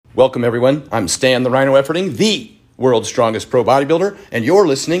Welcome, everyone. I'm Stan the Rhino Efferding, the world's strongest pro bodybuilder, and you're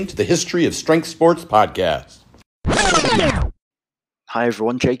listening to the History of Strength Sports podcast. Hi,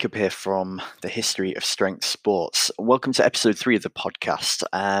 everyone. Jacob here from the History of Strength Sports. Welcome to episode 3 of the podcast.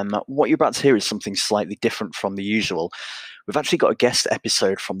 What you're about to hear is something slightly different from the usual. We've actually got a guest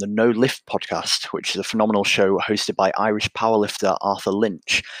episode from the No Lift podcast, which is a phenomenal show hosted by Irish powerlifter Arthur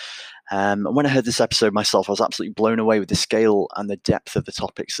Lynch. And when I heard this episode myself, I was absolutely blown away with the scale and the depth of the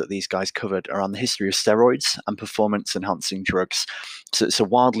topics that these guys covered around the history of steroids and performance-enhancing drugs. So it's a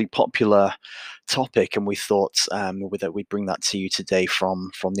wildly popular topic, and we thought that we'd bring that to you today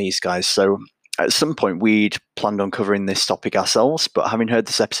from these guys. So at some point, we'd planned on covering this topic ourselves, but having heard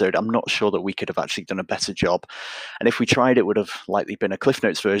this episode, I'm not sure that we could have actually done a better job. And if we tried, it would have likely been a Cliff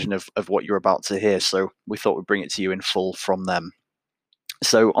Notes version of what you're about to hear. So we thought we'd bring it to you in full from them.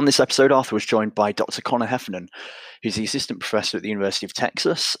 So on this episode, Arthur was joined by Dr. Conor Heffernan, who's the assistant professor at the University of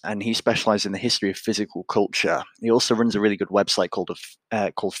Texas, and he specializes in the history of physical culture. He also runs a really good website called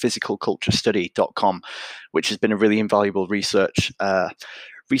physicalculturestudy.com, which has been a really invaluable research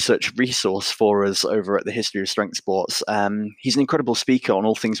resource for us over at the History of Strength Sports. He's an incredible speaker on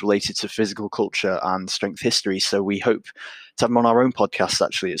all things related to physical culture and strength history, so we hope to have him on our own podcast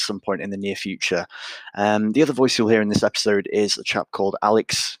actually at some point in the near future. The other voice you'll hear in this episode is a chap called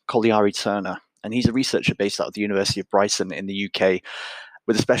Alex Colliari-Turner, and he's a researcher based out of the University of Brighton in the UK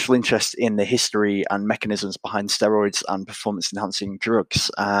with a special interest in the history and mechanisms behind steroids and performance-enhancing drugs.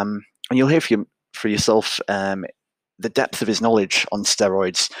 And you'll hear for yourself the depth of his knowledge on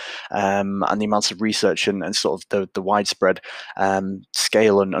steroids and the amounts of research and sort of the widespread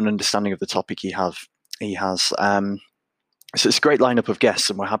scale and understanding of the topic he has. So it's a great lineup of guests,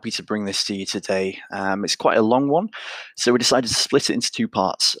 and we're happy to bring this to you today. It's quite a long one, so we decided to split it into 2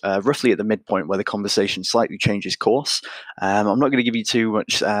 parts, roughly at the midpoint where the conversation slightly changes course. I'm not going to give you too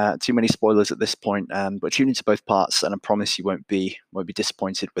many spoilers at this point, but tune into both parts, and I promise you won't be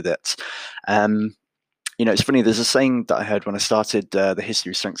disappointed with it. It's funny, there's a saying that I heard when I started the History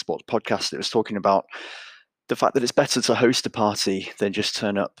of Strength Sports podcast. It was talking about the fact that it's better to host a party than just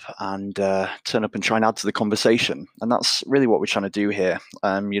turn up and try and add to the conversation. And that's really what we're trying to do here.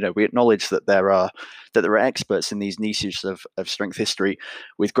 We acknowledge that there are experts in these niches of strength history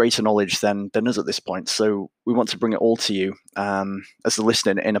with greater knowledge than us at this point. So we want to bring it all to you as the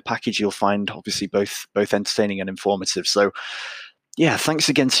listener in a package you'll find obviously both entertaining and informative. So yeah, thanks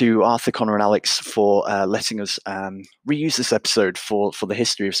again to Arthur, Conor, and Alex for letting us reuse this episode for the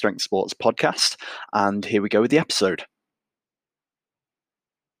History of Strength Sports podcast. And here we go with the episode.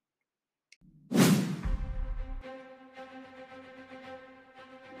 This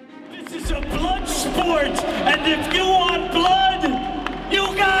is a blood sport, and if you want blood,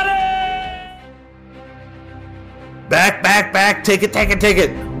 you got it! Back, take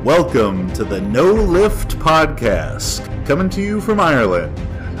it. Welcome to the No Lift podcast, coming to you from Ireland,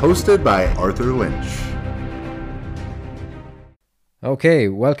 hosted by Arthur Lynch. Okay,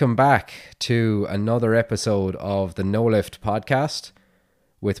 welcome back to another episode of the No Lift podcast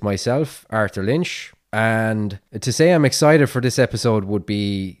with myself, Arthur Lynch. And to say I'm excited for this episode would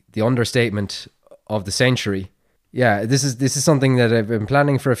be the understatement of the century. Yeah, this is something that I've been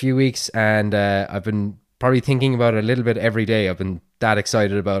planning for a few weeks, and I've been probably thinking about it a little bit every day. I've been that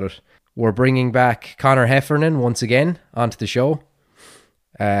excited about it. We're bringing back Conor Heffernan once again onto the show.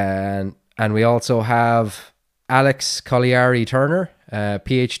 And we also have Alex Colliari-Turner, a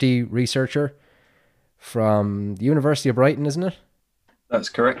PhD researcher from the University of Brighton, isn't it? That's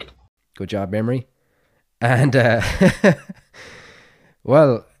correct. Good job, memory. And,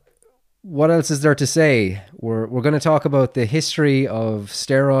 well, what else is there to say? We're going to talk about the history of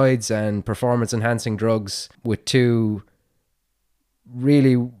steroids and performance-enhancing drugs with 2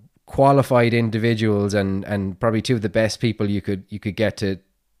 really qualified individuals and probably 2 of the best people you could get to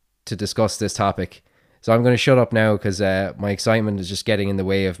discuss this topic. So I'm going to shut up now because my excitement is just getting in the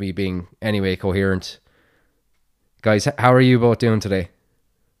way of me being anyway coherent. Guys, how are you both doing today?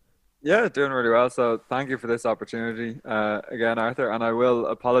 Yeah, doing really well. So thank you for this opportunity again, Arthur. And I will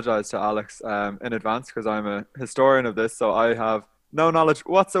apologize to Alex in advance because I'm a historian of this. So I have no knowledge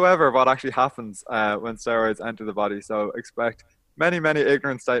whatsoever of what actually happens when steroids enter the body. So expect many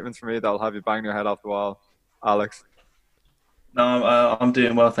ignorant statements from me that'll have you bang your head off the wall, Alex. No, I'm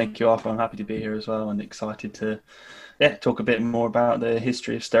doing well, thank you, Arthur. I'm happy to be here as well and excited to talk a bit more about the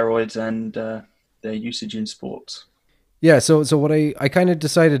history of steroids and their usage in sports. Yeah, so what I kind of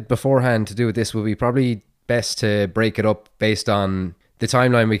decided beforehand to do with this would be probably best to break it up based on the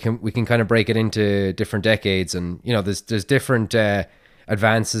timeline. We can kind of break it into different decades, and there's different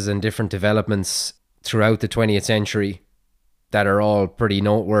advances and different developments throughout the 20th century that are all pretty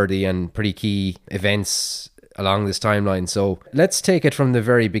noteworthy and pretty key events along this timeline. So let's take it from the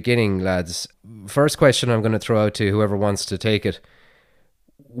very beginning, lads. First question I'm going to throw out to whoever wants to take it.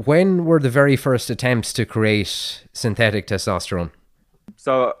 When were the very first attempts to create synthetic testosterone?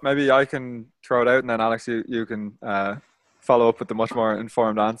 So maybe I can throw it out, and then Alex, you can follow up with the much more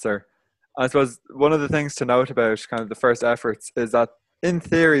informed answer. I suppose one of the things to note about kind of the first efforts is that in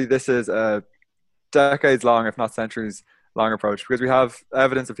theory this is a decades long, if not centuries long approach, because we have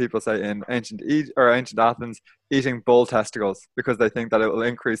evidence of people, say, in ancient Athens eating bull testicles because they think that it will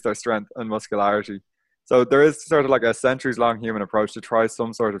increase their strength and muscularity. So there is sort of like a centuries long human approach to try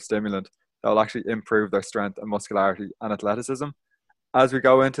some sort of stimulant that will actually improve their strength and muscularity and athleticism. As we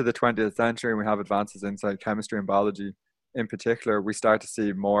go into the 20th century and we have advances in, say, chemistry and biology in particular, we start to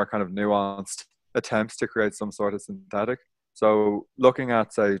see more kind of nuanced attempts to create some sort of synthetic. So looking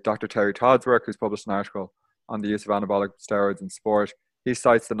at, say, Dr. Terry Todd's work, who's published an article on the use of anabolic steroids in sport, he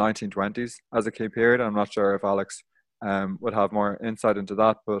cites the 1920s as a key period. I'm not sure if Alex would have more insight into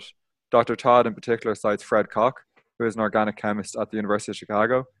that, but Dr. Todd in particular cites Fred Koch, who is an organic chemist at the University of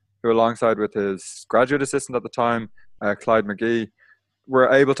Chicago, who alongside with his graduate assistant at the time, Clyde McGee,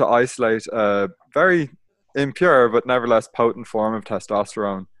 were able to isolate a very impure but nevertheless potent form of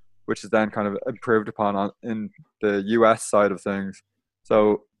testosterone, which is then kind of improved upon in the US side of things.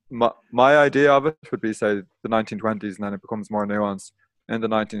 So my idea of it would be, say, the 1920s, and then it becomes more nuanced in the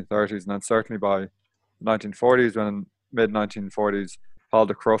 1930s, and then certainly by the 1940s, when mid-1940s, Paul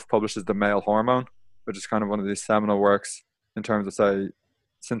de Kruff publishes The Male Hormone, which is kind of one of these seminal works in terms of, say,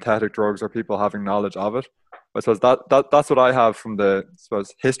 synthetic drugs or people having knowledge of it. I suppose that's what I have from the, I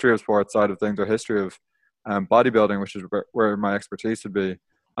suppose, history of sports side of things, or history of bodybuilding, which is where my expertise would be.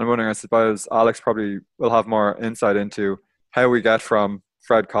 I'm wondering, I suppose Alex probably will have more insight into how we get from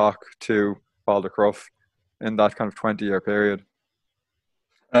Fred Koch to Paul de Kruff in that kind of 20-year period.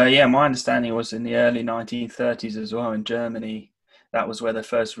 Yeah, my understanding was in the early 1930s as well in Germany. That was where the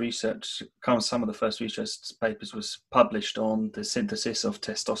first research, some of the first research papers was published on the synthesis of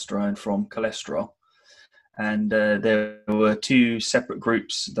testosterone from cholesterol. And there were two separate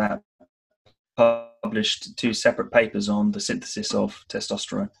groups that published two separate papers on the synthesis of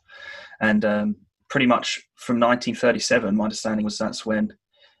testosterone. And pretty much from 1937, my understanding was that's when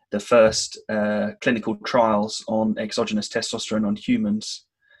the first clinical trials on exogenous testosterone on humans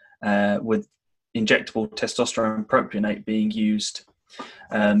with injectable testosterone propionate being used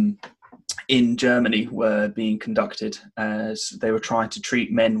in Germany were being conducted, as they were trying to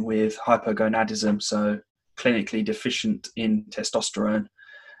treat men with hypogonadism, so clinically deficient in testosterone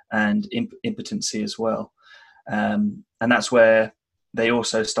and impotency as well. And that's where they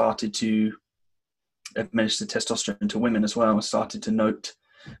also started to administer testosterone to women as well, and started to note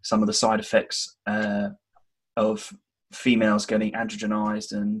some of the side effects of females getting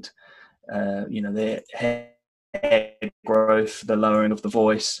androgenized and their hair growth, the lowering of the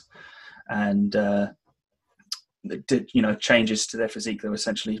voice, and changes to their physique that were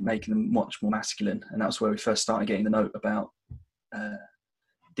essentially making them much more masculine. And that's where we first started getting the note about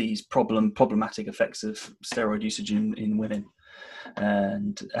these problematic effects of steroid usage in women.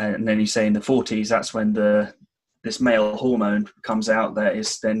 And then you say in the 40s, that's when this male hormone comes out that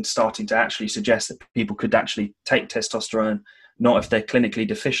is then starting to actually suggest that people could actually take testosterone, not if they're clinically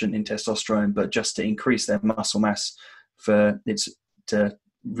deficient in testosterone, but just to increase their muscle mass to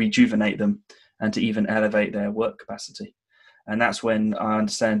rejuvenate them and to even elevate their work capacity. And that's when I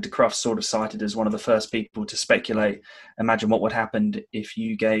understand de Kruff sort of cited as one of the first people to speculate, imagine what would happen if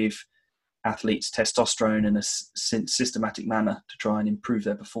you gave athletes testosterone in a systematic manner to try and improve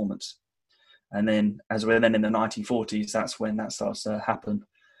their performance. And then as we're then in the 1940s, that's when that starts to happen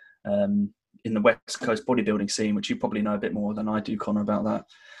in the West Coast bodybuilding scene, which you probably know a bit more than I do, Connor, about that,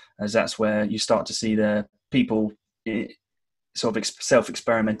 as that's where you start to see the people sort of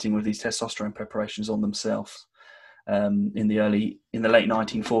self-experimenting with these testosterone preparations on themselves in the late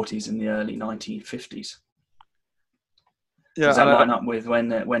 1940s and the early 1950s. Yeah, does that line up with when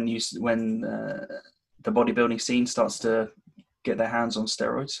the bodybuilding scene starts to get their hands on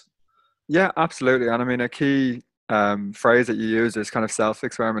steroids? Yeah, absolutely. And I mean, a key phrase that you use is kind of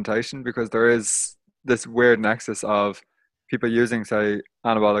self-experimentation, because there is this weird nexus of people using, say,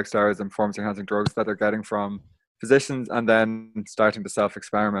 anabolic steroids and performance-enhancing drugs that they're getting from physicians and then starting to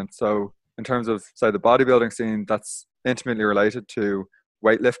self-experiment. So in terms of, say, the bodybuilding scene, that's intimately related to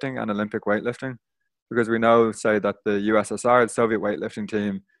weightlifting and Olympic weightlifting, because we know, say, that the USSR, the Soviet weightlifting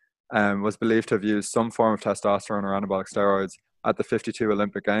team, was believed to have used some form of testosterone or anabolic steroids at the 52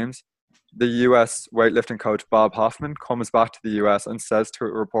 Olympic Games. The US weightlifting coach Bob Hoffman comes back to the US and says to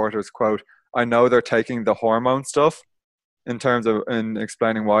reporters, quote, "I know they're taking the hormone stuff, in terms of in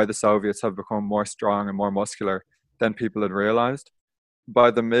explaining why the Soviets have become more strong and more muscular than people had realized.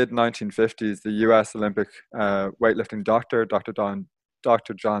 By the mid 1950s, the US Olympic weightlifting doctor, Dr.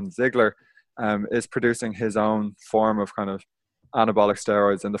 John Ziegler, is producing his own form of kind of anabolic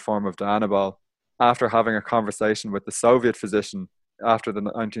steroids in the form of Dianabol after having a conversation with the Soviet physician after the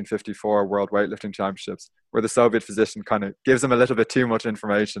 1954 World Weightlifting Championships, where the Soviet physician kind of gives him a little bit too much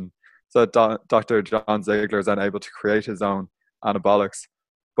information. So Dr. John Ziegler is then able to create his own anabolics.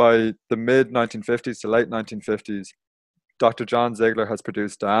 By the mid 1950s to late 1950s, Dr. John Ziegler has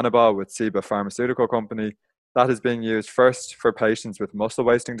produced Dianabol with Ciba Pharmaceutical Company. That is being used first for patients with muscle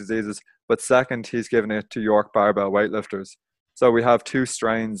wasting diseases, but second, he's given it to York barbell weightlifters. So we have two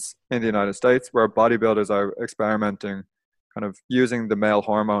strains in the United States where bodybuilders are experimenting, kind of using the male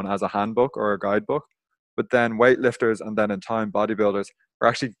hormone as a handbook or a guidebook. But then weightlifters and then in time bodybuilders are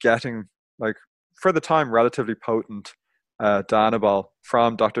actually getting, like, for the time, relatively potent Dianabol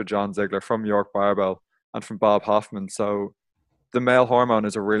from Dr. John Ziegler, from York Barbell, and from Bob Hoffman. So the male hormone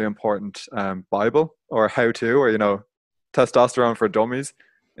is a really important Bible or how-to, or, testosterone for dummies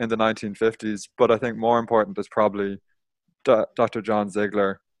in the 1950s. But I think more important is probably Dr. John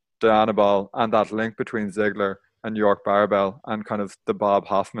Ziegler, Dianabol, and that link between Ziegler and York Barbell and kind of the Bob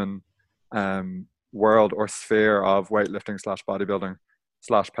Hoffman world or sphere of weightlifting / bodybuilding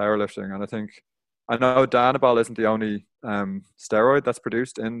 / powerlifting. And I know Dianabol isn't the only steroid that's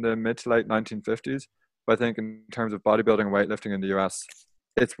produced in the mid to late 1950s, but I think in terms of bodybuilding and weightlifting in the US,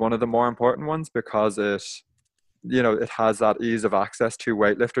 it's one of the more important ones because it has that ease of access to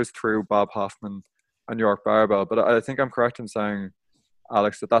weightlifters through Bob Hoffman and York Barbell. But I think I'm correct in saying,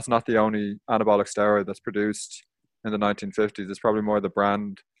 Alex, that that's not the only anabolic steroid that's produced in the 1950s. It's probably more the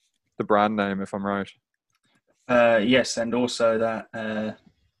brand name, if I'm right. Yes, and also that,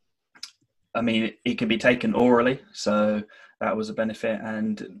 it can be taken orally, so that was a benefit,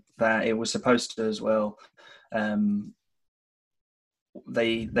 and that it was supposed to as well.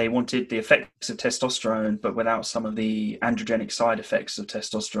 They wanted the effects of testosterone, but without some of the androgenic side effects of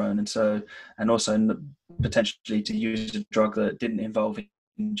testosterone, and also potentially to use a drug that didn't involve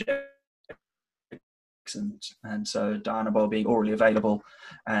injections, and so Dianabol being orally available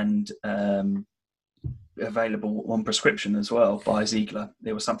and available on prescription as well by Ziegler.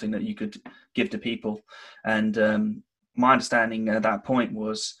 It was something that you could give to people, and my understanding at that point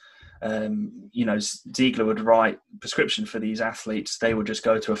was, Ziegler would write prescription for these athletes. They would just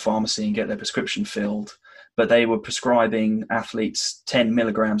go to a pharmacy and get their prescription filled, but they were prescribing athletes 10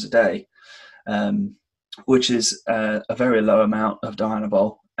 milligrams a day, which is a very low amount of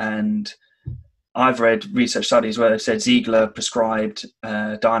Dianabol. And I've read research studies where they've said Ziegler prescribed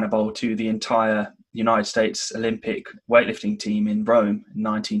Dianabol to the entire United States Olympic weightlifting team in Rome in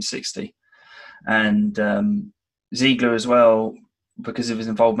 1960. And Ziegler as well, because of his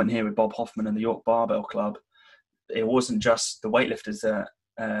involvement here with Bob Hoffman and the York Barbell Club, it wasn't just the weightlifters that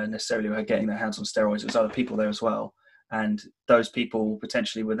necessarily were getting their hands on steroids. It was other people there as well. And those people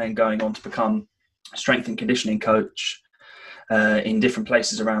potentially were then going on to become strength and conditioning coach in different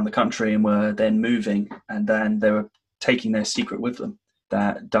places around the country, and were then moving, and then they were taking their secret with them,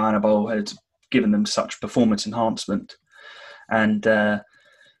 that Dianabol had given them such performance enhancement. And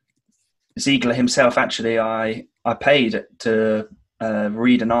Ziegler himself, actually, I paid to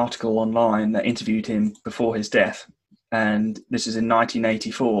read an article online that interviewed him before his death. And this is in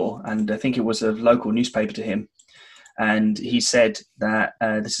 1984. And I think it was a local newspaper to him. And he said that,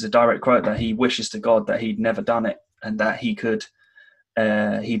 this is a direct quote, that he wishes to God that he'd never done it, and that he'd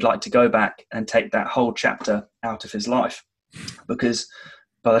like to go back and take that whole chapter out of his life. Because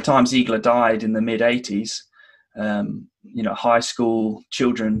by the time Ziegler died in the mid-80s, high school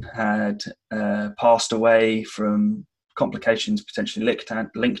children had passed away from complications potentially linked to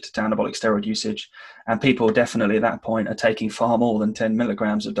anabolic steroid usage, and people definitely at that point are taking far more than 10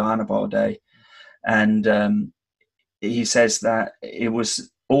 milligrams of Dianabol a day. And he says that it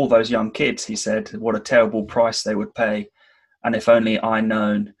was all those young kids, he said, what a terrible price they would pay, and if only I'd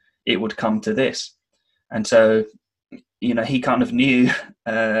known it would come to this. And so, he kind of knew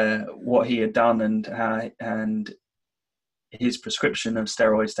what he had done, and his prescription of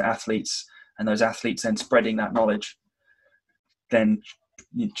steroids to athletes, and those athletes then spreading that knowledge, then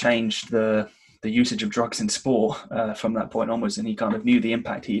changed the usage of drugs in sport from that point onwards. And he kind of knew the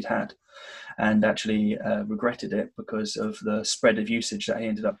impact he'd had, and actually regretted it because of the spread of usage that he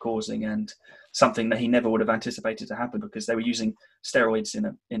ended up causing, and something that he never would have anticipated to happen, because they were using steroids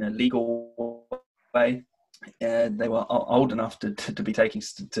in a legal way. They were old enough to be taking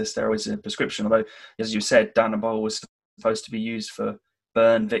to steroids in prescription, although, as you said, Dianabol was supposed to be used for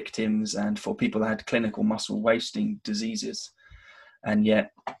burn victims and for people that had clinical muscle wasting diseases. And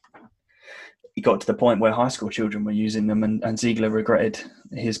yet it got to the point where high school children were using them, and Ziegler regretted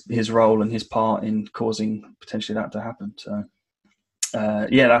his role and his part in causing potentially that to happen. So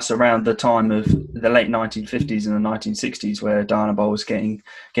that's around the time of the late 1950s and the 1960s where Dianabol was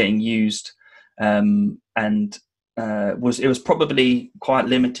getting used, and it was probably quite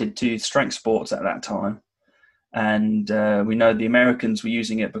limited to strength sports at that time. And we know the Americans were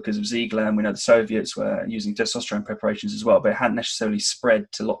using it because of Ziegler, and we know the Soviets were using testosterone preparations as well, but it hadn't necessarily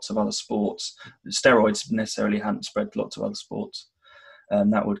spread to lots of other sports. The steroids necessarily hadn't spread to lots of other sports.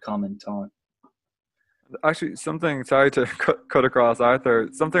 That would come in time. Actually, sorry to cut across, Arthur,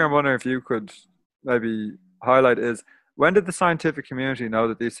 something I'm wondering if you could maybe highlight is, when did the scientific community know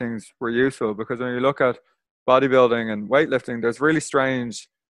that these things were useful? Because when you look at bodybuilding and weightlifting, there's really strange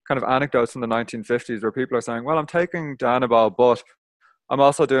kind of anecdotes from the 1950s where people are saying, well, I'm taking Dianabol, but I'm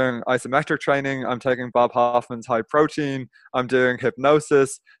also doing isometric training, I'm taking Bob Hoffman's high protein, I'm doing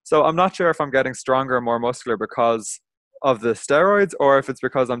hypnosis. So I'm not sure if I'm getting stronger and more muscular because of the steroids, or if it's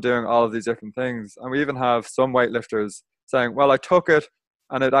because I'm doing all of these different things. And we even have some weightlifters saying, well, I took it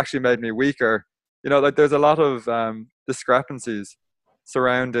and it actually made me weaker. Like there's a lot of discrepancies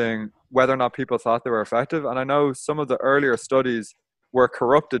surrounding whether or not people thought they were effective. And I know some of the earlier studies were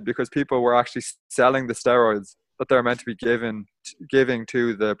corrupted because people were actually selling the steroids that they're meant to be giving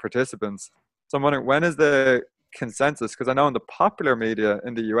to the participants. So I'm wondering, when is the consensus? Because I know in the popular media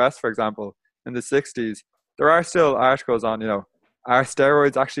in the US, for example, in the 60s, there are still articles on, are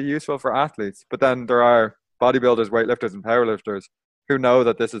steroids actually useful for athletes? But then there are bodybuilders, weightlifters, and powerlifters who know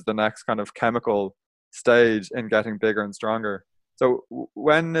that this is the next kind of chemical stage in getting bigger and stronger. So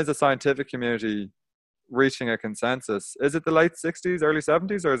when is the scientific community reaching a consensus? Is it the late 60s, early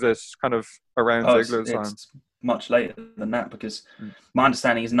 70s, or is it kind of around Ziegler's time? It's much later than that, because my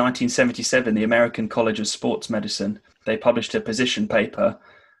understanding is 1977, the American College of Sports Medicine, they published a position paper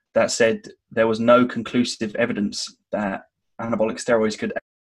that said there was no conclusive evidence that anabolic steroids could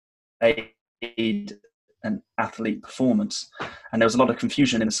aid an athlete performance. And there was a lot of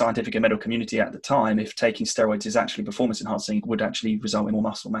confusion in the scientific and medical community at the time if taking steroids is actually performance enhancing, would actually result in more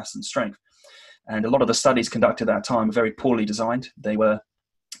muscle mass and strength. And a lot of the studies conducted at that time were very poorly designed. They were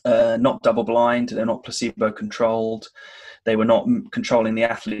not double blind, they're not placebo controlled, they were not controlling the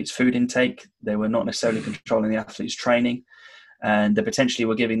athlete's food intake, they were not necessarily controlling the athlete's training, and they potentially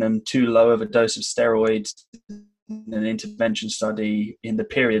were giving them too low of a dose of steroids in an intervention study in the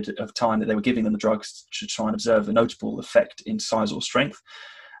period of time that they were giving them the drugs to try and observe a notable effect in size or strength.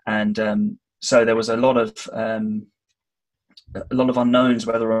 And so there was a lot of unknowns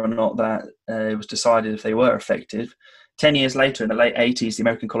whether or not that it was decided if they were effective. 10 years later, in the late 80s, the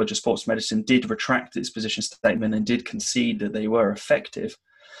American College of Sports Medicine did retract its position statement and did concede that they were effective,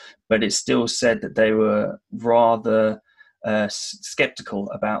 but it still said that they were rather skeptical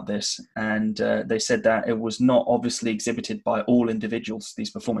about this, and they said that it was not obviously exhibited by all individuals,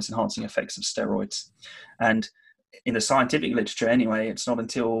 these performance-enhancing effects of steroids. And in the scientific literature anyway, it's not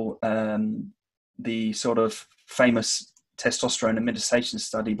until the sort of famous testosterone administration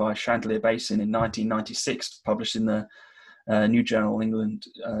study by Chandelier Basin in 1996, published in the New Journal England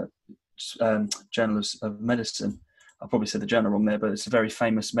Journal of Medicine. I probably said the journal wrong there, but it's a very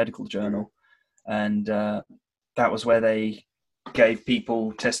famous medical journal. And that was where they gave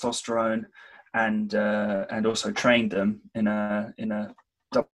people testosterone and also trained them in a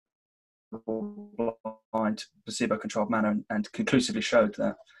double-blind, placebo-controlled manner, and conclusively showed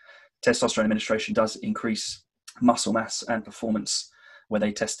that testosterone administration does increase muscle mass and performance, where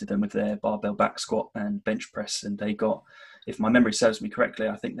they tested them with their barbell back squat and bench press, and they got, if my memory serves me correctly,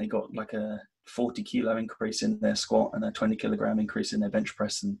 I think they got like a 40 kilo increase in their squat and a 20 kilogram increase in their bench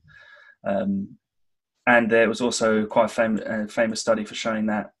press. And there was also quite a famous study for showing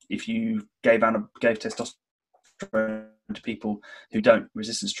that if you gave testosterone to people who don't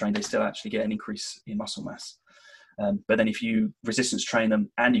resistance train, they still actually get an increase in muscle mass. But then if you resistance train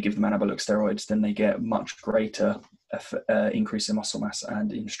them and you give them anabolic steroids, then they get much greater increase in muscle mass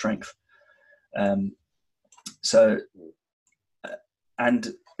and in strength. And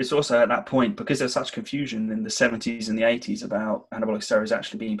it's also at that point, because there's such confusion in the 70s and the 80s about anabolic steroids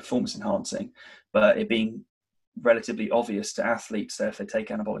actually being performance enhancing, but it being relatively obvious to athletes that if they take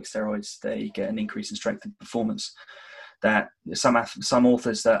anabolic steroids, they get an increase in strength and performance, that some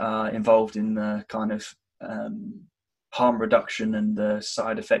authors that are involved in the kind of harm reduction and the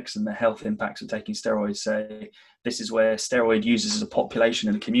side effects and the health impacts of taking steroids say this is where steroid users as a population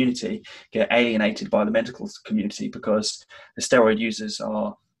in the community get alienated by the medical community, because the steroid users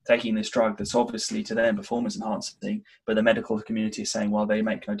are taking this drug that's obviously to them performance enhancing, but the medical community is saying, well, they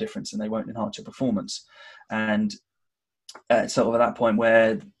make no difference and they won't enhance your performance. And sort of at that point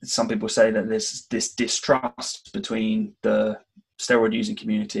where some people say that there's this distrust between the steroid using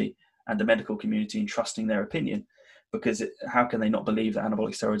community and the medical community in trusting their opinion, because how can they not believe that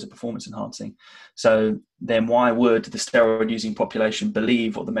anabolic steroids are performance enhancing? So then why would the steroid using population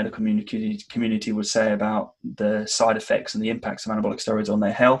believe what the medical community would say about the side effects and the impacts of anabolic steroids on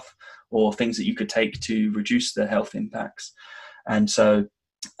their health, or things that you could take to reduce the health impacts? And so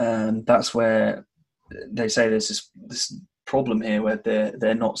that's where they say there's this problem here where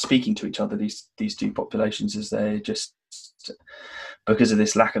they're not speaking to each other, these two populations, as they just, because of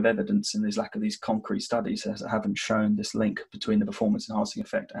this lack of evidence and this lack of these concrete studies, haven't shown this link between the performance enhancing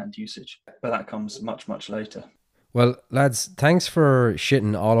effect and usage. But that comes much, much later. Well, lads, thanks for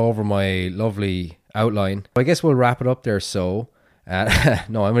shitting all over my lovely outline. I guess we'll wrap it up there. So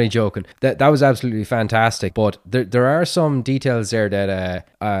no, I'm only joking. That was absolutely fantastic. But there are some details there that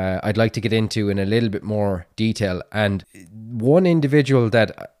I'd like to get into in a little bit more detail. And one individual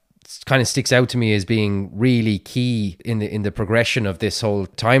that kind of sticks out to me as being really key in the progression of this whole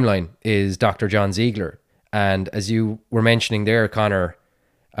timeline is Dr. John Ziegler. And as you were mentioning there, Connor,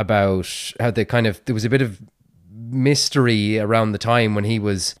 about how there was a bit of mystery around the time when he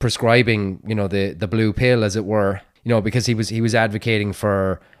was prescribing, the blue pill, as it were, because he was advocating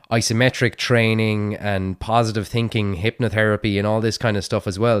for isometric training and positive thinking, hypnotherapy, and all this kind of stuff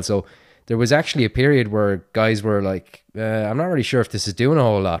as well. So there was actually a period where guys were like, I'm not really sure if this is doing a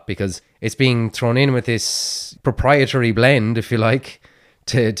whole lot, because it's being thrown in with this proprietary blend, if you like,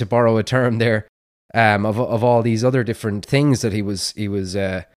 to borrow a term there, of all these other different things that he was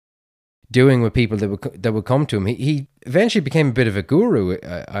doing with people that would come to him. He eventually became a bit of a guru,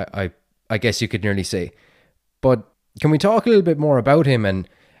 I guess you could nearly say. But can we talk a little bit more about him, and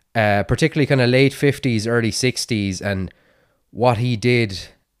particularly kind of late 50s, early 60s, and what he did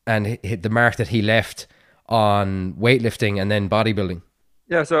and the mark that he left on weightlifting and then bodybuilding?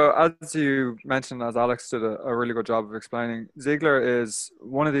 Yeah, so as you mentioned, as Alex did a really good job of explaining, Ziegler is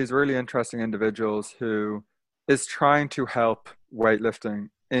one of these really interesting individuals who is trying to help weightlifting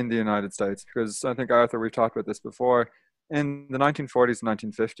in the United States. Because I think, Arthur, we've talked about this before. In the 1940s and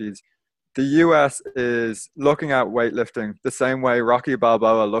 1950s, the US is looking at weightlifting the same way Rocky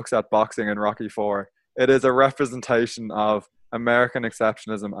Balboa looks at boxing in Rocky IV. It is a representation of American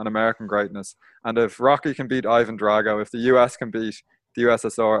exceptionalism and American greatness. And if Rocky can beat Ivan Drago, if the US can beat the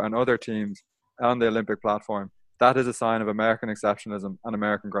USSR and other teams on the Olympic platform, that is a sign of American exceptionalism and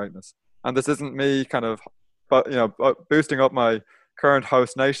American greatness. And this isn't me kind of, boosting up my current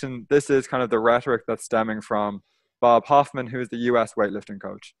host nation. This is kind of the rhetoric that's stemming from Bob Hoffman, who is the US weightlifting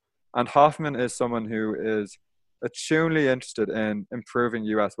coach. And Hoffman is someone who is extremely interested in improving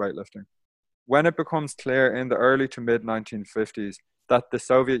US weightlifting. When it becomes clear in the early to mid 1950s that the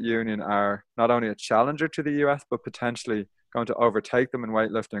Soviet Union are not only a challenger to the US, but potentially going to overtake them in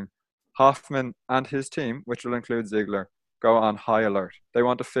weightlifting, Hoffman and his team, which will include Ziegler, go on high alert. They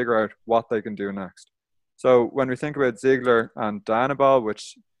want to figure out what they can do next. So when we think about Ziegler and Dianabol,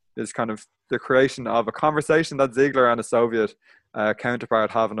 which is kind of the creation of a conversation that Ziegler and a Soviet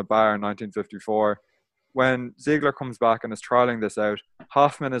counterpart have in a bar in 1954, when Ziegler comes back and is trialing this out,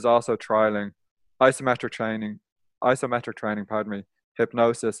 Hoffman is also trialing isometric training,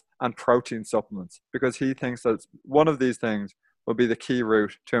 hypnosis, and protein supplements, because he thinks that one of these things will be the key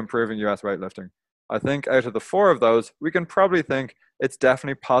route to improving US weightlifting. I think out of the four of those, we can probably think it's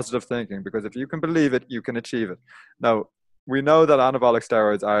definitely positive thinking, because if you can believe it, you can achieve it. Now, we know that anabolic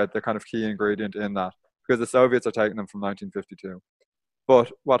steroids are the kind of key ingredient in that, because the Soviets are taking them from 1952.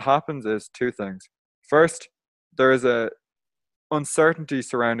 But what happens is two things. First, there is a uncertainty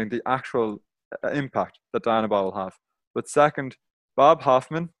surrounding the actual impact that Dianabol will have. But second, Bob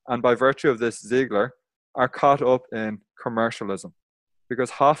Hoffman, and by virtue of this Ziegler, are caught up in commercialism.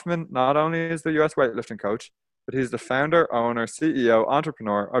 Because Hoffman not only is the US weightlifting coach, but he's the founder, owner, CEO,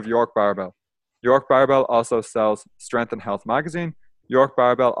 entrepreneur of York Barbell. York Barbell also sells Strength and Health magazine. York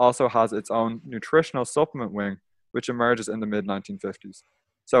Barbell also has its own nutritional supplement wing, which emerges in the mid-1950s.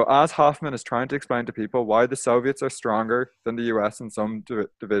 So as Hoffman is trying to explain to people why the Soviets are stronger than the US in some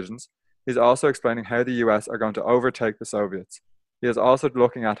divisions, he's also explaining how the US are going to overtake the Soviets. He is also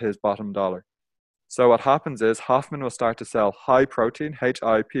looking at his bottom dollar. So what happens is Hoffman will start to sell high protein,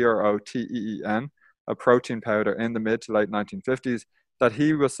 HIPROTEEN, a protein powder in the mid to late 1950s that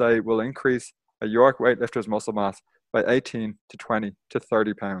he will say will increase a York weightlifter's muscle mass by 18 to 20 to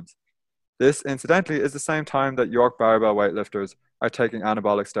 30 pounds. This, incidentally, is the same time that York Barbell weightlifters are taking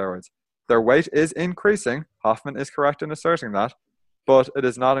anabolic steroids. Their weight is increasing. Hoffman is correct in asserting that, but it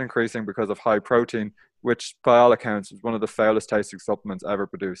is not increasing because of high protein, which by all accounts is one of the foulest tasting supplements ever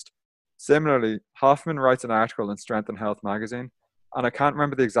produced. Similarly, Hoffman writes an article in Strength and Health magazine, and I can't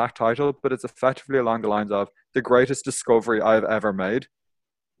remember the exact title, but it's effectively along the lines of the greatest discovery I've ever made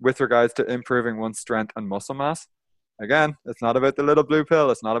with regards to improving one's strength and muscle mass. Again, it's not about the little blue pill,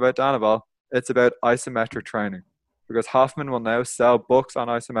 it's not about Danabol, it's about isometric training. Because Hoffman will now sell books on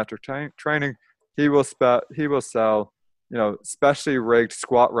isometric training. He will sell, specially rigged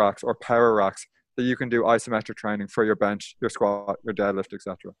squat racks or power racks that you can do isometric training for your bench, your squat, your deadlift,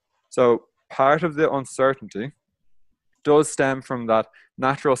 etc. So part of the uncertainty does stem from that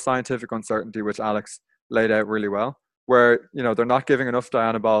natural scientific uncertainty, which Alex laid out really well, where, they're not giving enough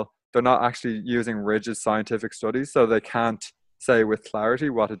Dianabol, they're not actually using rigid scientific studies, so they can't say with clarity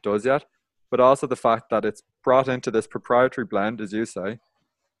what it does yet, but also the fact that it's brought into this proprietary blend, as you say,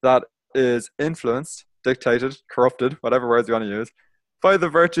 that is influenced, dictated, corrupted, whatever words you want to use, by the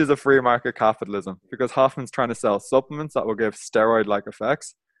virtues of free market capitalism, because Hoffman's trying to sell supplements that will give steroid-like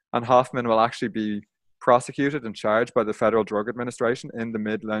effects, and Hoffman will actually be prosecuted and charged by the Federal Drug Administration in the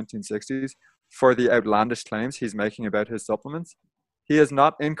mid-1960s for the outlandish claims he's making about his supplements. He is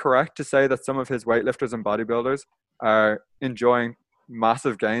not incorrect to say that some of his weightlifters and bodybuilders are enjoying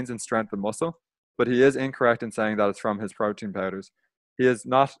massive gains in strength and muscle, but he is incorrect in saying that it's from his protein powders. He is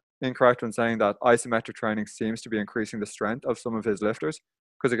not incorrect when saying that isometric training seems to be increasing the strength of some of his lifters,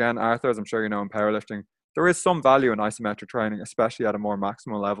 because again, Arthur, as I'm sure you know in powerlifting, there is some value in isometric training, especially at a more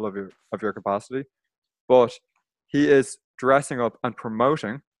maximal level of your capacity. But he is dressing up and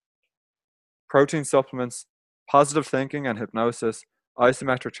promoting protein supplements, positive thinking and hypnosis,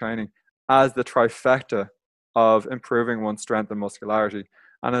 isometric training as the trifecta of improving one's strength and muscularity.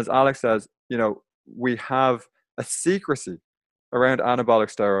 And as Alex says, we have a secrecy around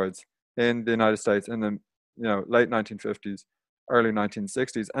anabolic steroids in the United States in the late 1950s, early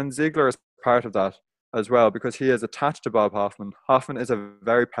 1960s. And Ziegler is part of that as well, because he is attached to Bob Hoffman. Hoffman is a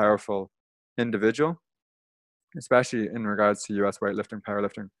very powerful individual, especially in regards to US weightlifting,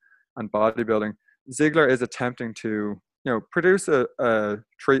 powerlifting, and bodybuilding. Ziegler is attempting to, produce a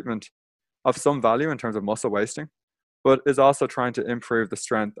treatment of some value in terms of muscle wasting, but is also trying to improve the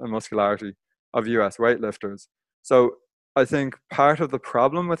strength and muscularity of US weightlifters. So I think part of the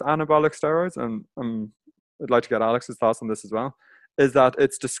problem with anabolic steroids, and I'd like to get Alex's thoughts on this as well, is that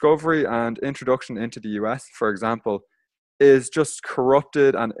its discovery and introduction into the US, for example, is just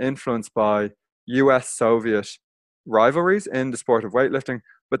corrupted and influenced by US-Soviet rivalries in the sport of weightlifting,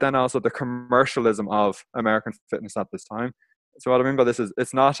 but then also the commercialism of American fitness at this time. So what I mean by this is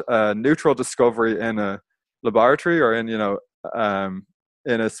it's not a neutral discovery in a laboratory or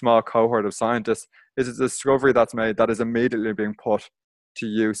in a small cohort of scientists. It's a discovery that's made that is immediately being put to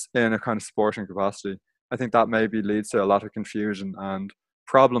use in a kind of sporting capacity. I think that maybe leads to a lot of confusion and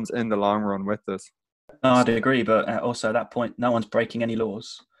problems in the long run with this. No, I'd agree, but also at that point, no one's breaking any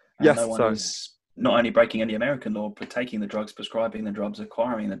laws. Yes, no one is not only breaking any American law, but taking the drugs, prescribing the drugs,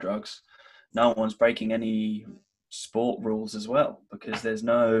 acquiring the drugs. No one's breaking any sport rules as well, because there's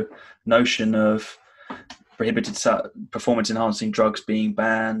no notion of prohibited performance-enhancing drugs being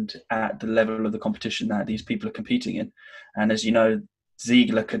banned at the level of the competition that these people are competing in. And as you know,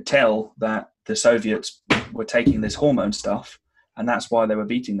 Ziegler could tell that the Soviets were taking this hormone stuff, and that's why they were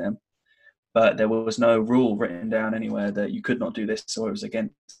beating them. But there was no rule written down anywhere that you could not do this, or it was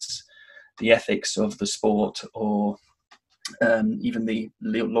against the ethics of the sport, or even the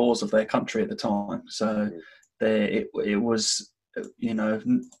laws of their country at the time. So it was,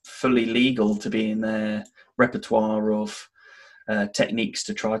 fully legal to be in their repertoire of techniques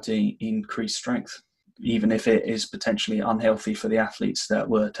to try to increase strength, even if it is potentially unhealthy for the athletes that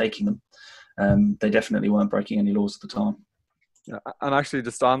were taking them. They definitely weren't breaking any laws at the time. Yeah, and actually,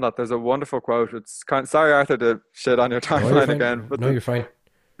 just on that, there's a wonderful quote. It's sorry, Arthur, to shit on your timeline again. But you're fine.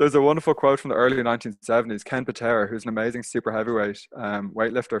 There's a wonderful quote from the early 1970s. Ken Patera, who's an amazing super heavyweight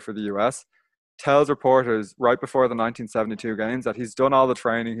weightlifter for the US, tells reporters right before the 1972 games that he's done all the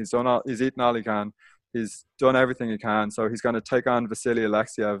training, he's eaten all he can, he's done everything he can, so he's going to take on Vasily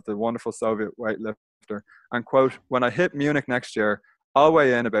Alexiev, the wonderful Soviet weightlifter, and quote, "When I hit Munich next year, I'll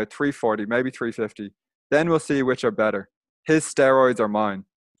weigh in about 340, maybe 350. Then we'll see which are better. His steroids are mine."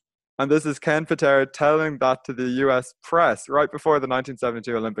 And this is Ken Patera telling that to the US press right before the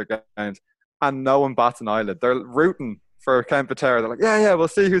 1972 Olympic Games, and no one bats an eyelid. They're rooting for Ken Patera. They're like, yeah, we'll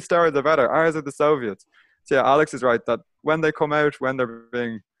see whose steroids are better. Ours are the Soviets. So yeah, Alex is right that when they come out, when they're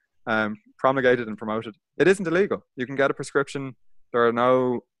being promulgated and promoted, it isn't illegal. You can get a prescription. There are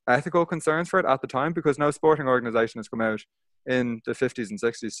no ethical concerns for it at the time, because no sporting organization has come out in the 50s and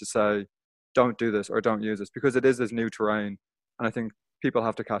 60s to say, don't do this or don't use this, because it is this new terrain. And I think people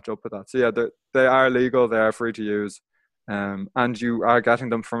have to catch up with that. So yeah, they are legal, they are free to use, and you are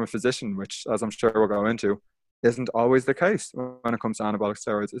getting them from a physician, which, as I'm sure we'll go into, isn't always the case when it comes to anabolic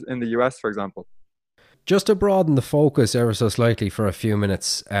steroids in the US, for example. Just to broaden the focus ever so slightly for a few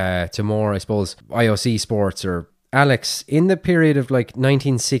minutes to more, I suppose, IOC sports, or Alex, in the period of like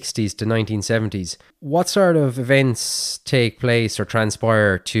 1960s to 1970s, what sort of events take place or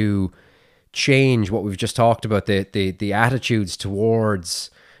transpire to change what we've just talked about, the attitudes towards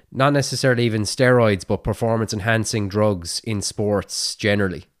not necessarily even steroids, but performance enhancing drugs in sports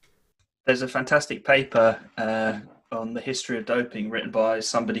generally? There's a fantastic paper on the history of doping written by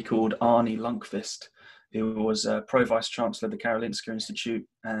somebody called Arne Lundqvist, who was Pro Vice Chancellor of the Karolinska Institute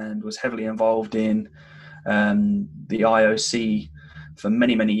and was heavily involved in the IOC for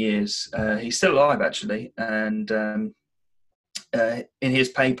many, many years. He's still alive, actually. And in his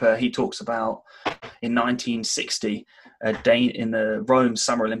paper, he talks about in 1960, in the Rome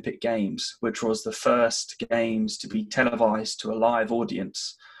Summer Olympic Games, which was the first games to be televised to a live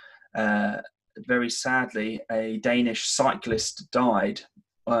audience. Very sadly, a Danish cyclist died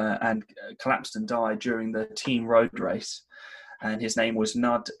and collapsed and died during the team road race. And his name was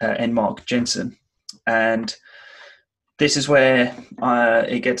Knud Enmark Jensen. And this is where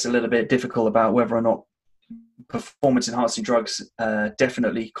it gets a little bit difficult about whether or not performance-enhancing drugs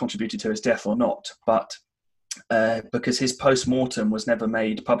definitely contributed to his death or not. But because his post-mortem was never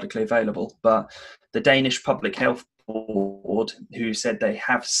made publicly available. But the Danish Public Health Board, who said they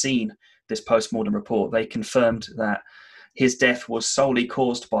have seen this post-mortem report, they confirmed that his death was solely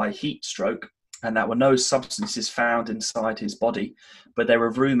caused by heat stroke and that were no substances found inside his body. But there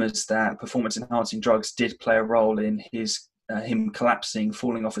were rumours that performance-enhancing drugs did play a role in him collapsing,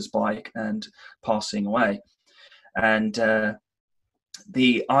 falling off his bike and passing away. And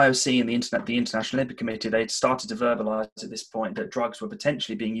the IOC and the International Olympic Committee, they'd started to verbalise at this point that drugs were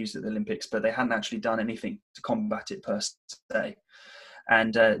potentially being used at the Olympics, but they hadn't actually done anything to combat it per se.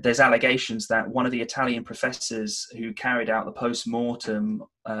 And there's allegations that one of the Italian professors who carried out the post-mortem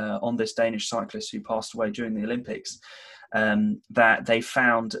on this Danish cyclist who passed away during the Olympics, that they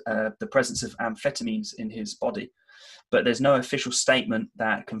found the presence of amphetamines in his body. But there's no official statement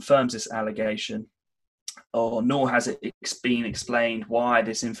that confirms this allegation, or nor has it been explained why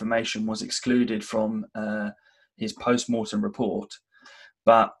this information was excluded from his post-mortem report.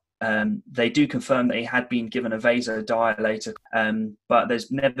 But they do confirm that he had been given a vasodilator, but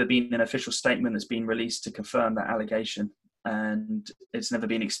there's never been an official statement that's been released to confirm that allegation. And it's never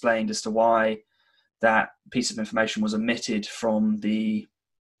been explained as to why that piece of information was omitted from the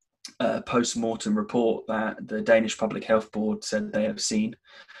post-mortem report that the Danish Public Health Board said they have seen.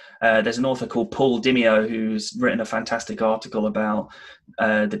 There's an author called Paul Dimio who's written a fantastic article about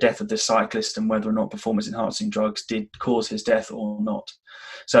the death of this cyclist and whether or not performance-enhancing drugs did cause his death or not.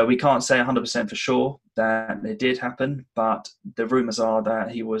 So we can't say 100% for sure that it did happen, but the rumours are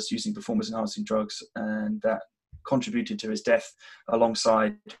that he was using performance-enhancing drugs and that contributed to his death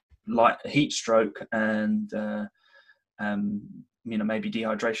alongside heat stroke and maybe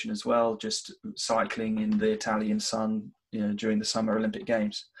dehydration as well, just cycling in the Italian sun during the Summer Olympic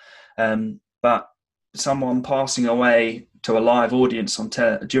Games. But someone passing away to a live audience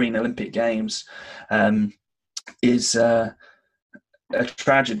during the Olympic Games is a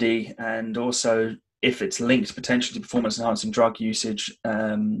tragedy, and also if it's linked potentially to performance-enhancing drug usage,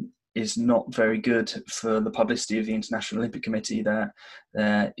 is not very good for the publicity of the International Olympic Committee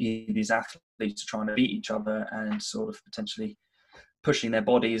that these athletes are trying to beat each other and sort of potentially pushing their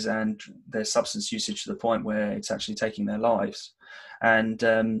bodies and their substance usage to the point where it's actually taking their lives. And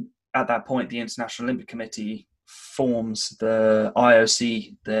at that point, the International Olympic Committee forms the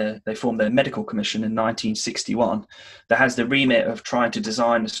IOC, they formed their medical commission in 1961 that has the remit of trying to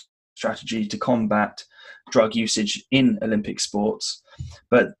design a strategy to combat drug usage in Olympic sports.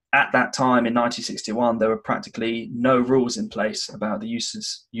 But at that time in 1961, there were practically no rules in place about the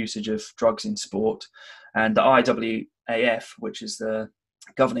usage of drugs in sport. And the IAAF, which is the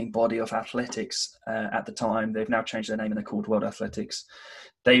governing body of athletics at the time, they've now changed their name and they're called World Athletics.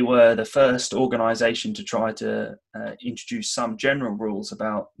 They were the first organisation to try to introduce some general rules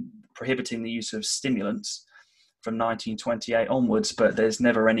about prohibiting the use of stimulants from 1928 onwards, but there's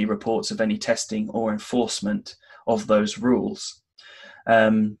never any reports of any testing or enforcement of those rules.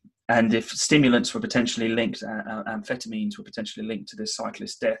 And if stimulants were potentially linked, amphetamines were potentially linked to this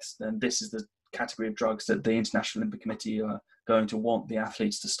cyclist's deaths, then this is the category of drugs that the International Olympic Committee are going to want the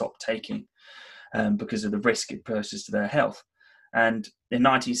athletes to stop taking because of the risk it poses to their health. And in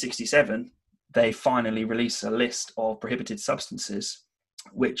 1967, they finally released a list of prohibited substances,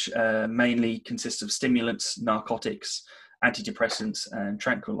 which mainly consists of stimulants, narcotics, antidepressants and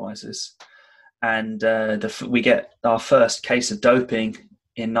tranquilizers. And we get our first case of doping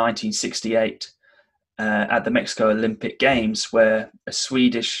in 1968 at the Mexico Olympic Games, where a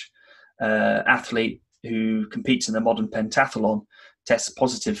Swedish athlete who competes in the modern pentathlon tests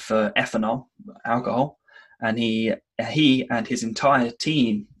positive for ethanol, alcohol, and he and his entire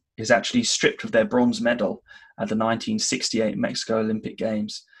team is actually stripped of their bronze medal at the 1968 Mexico Olympic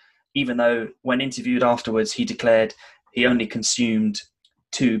Games, even though when interviewed afterwards, he declared he only consumed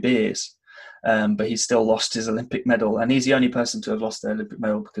 2 beers, but he still lost his Olympic medal. And he's the only person to have lost their Olympic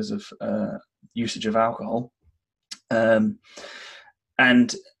medal because of usage of alcohol.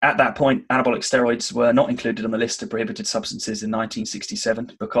 And at that point, anabolic steroids were not included on the list of prohibited substances in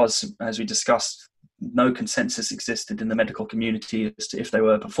 1967 because, as we discussed, no consensus existed in the medical community as to if they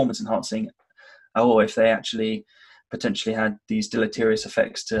were performance enhancing or if they actually potentially had these deleterious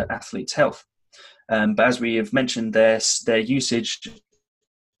effects to athletes' health. But as we have mentioned, their usage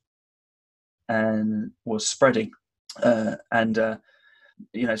was spreading.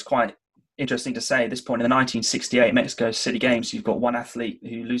 It's quite interesting to say at this point in the 1968 Mexico City Games, you've got one athlete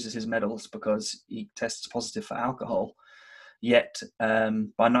who loses his medals because he tests positive for alcohol. Yet by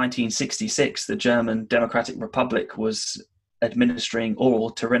 1966, the German Democratic Republic was administering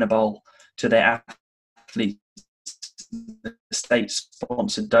oral turinabol to their athletes, the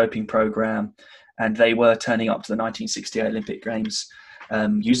state-sponsored doping program, and they were turning up to the 1968 Olympic Games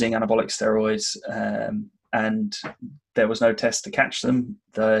using anabolic steroids, and there was no test to catch them.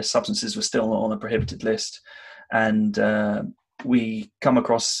 The substances were still not on a prohibited list, and we come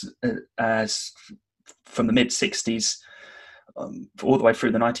across as from the mid-60s all the way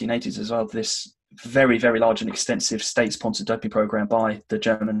through the 1980s as well, this very, very large and extensive state-sponsored doping program by the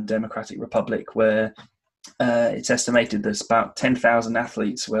German Democratic Republic, where it's estimated that about 10,000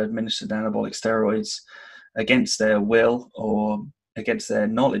 athletes were administered anabolic steroids against their will or against their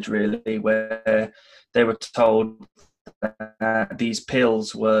knowledge, really, where they were told that these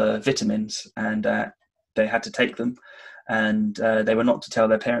pills were vitamins and they had to take them, and they were not to tell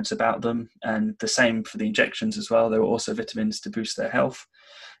their parents about them. And the same for the injections as well. They were also vitamins to boost their health,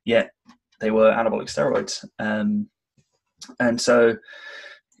 yet they were anabolic steroids. And so,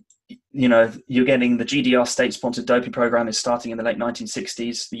 you're getting the GDR state-sponsored doping program is starting in the late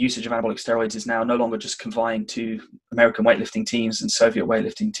 1960s. The usage of anabolic steroids is now no longer just confined to American weightlifting teams and Soviet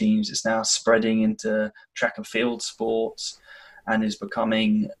weightlifting teams. It's now spreading into track and field sports and is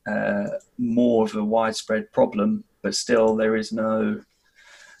becoming more of a widespread problem. But still, there is no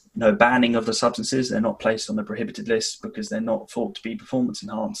banning of the substances. They're not placed on the prohibited list because they're not thought to be performance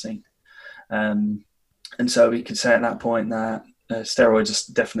enhancing. And so we could say at that point that steroids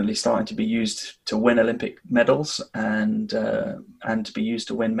are definitely starting to be used to win Olympic medals and to be used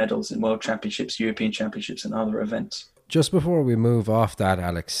to win medals in World Championships, European Championships, and other events. Just before we move off that,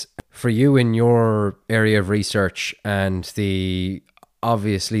 Alex, for you in your area of research and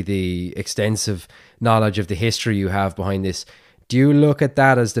obviously the extensive knowledge of the history you have behind this, do you look at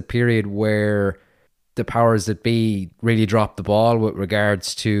that as the period where the powers that be really dropped the ball with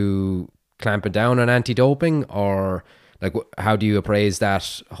regards to clamping down on anti-doping, or like how do you appraise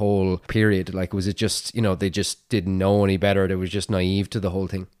that whole period? Like, was it just, they just didn't know any better? They was just naive to the whole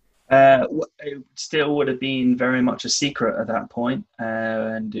thing? It still would have been very much a secret at that point,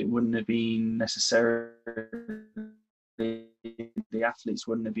 and it wouldn't have been necessarily, the athletes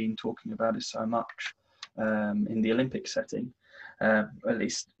wouldn't have been talking about it so much in the Olympic setting, at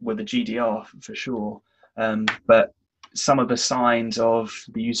least with the GDR for sure. But some of the signs of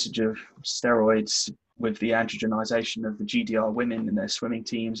the usage of steroids with the androgenization of the GDR women in their swimming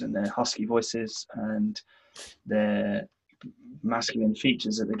teams and their husky voices and their masculine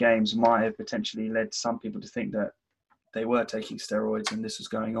features at the games might have potentially led some people to think that they were taking steroids and this was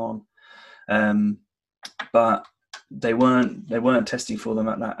going on. But they weren't testing for them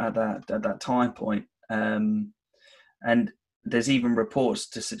at that time point. And there's even reports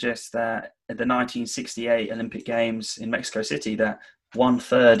to suggest that at the 1968 Olympic Games in Mexico City, that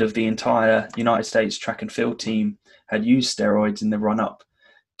 1/3 of the entire United States track and field team had used steroids in the run-up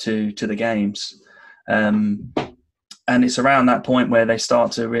to the games. And it's around that point where they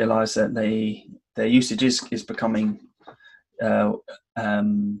start to realize that their usage is becoming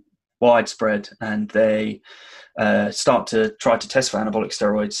widespread, and they start to try to test for anabolic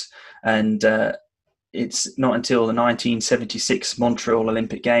steroids. And it's not until the 1976 Montreal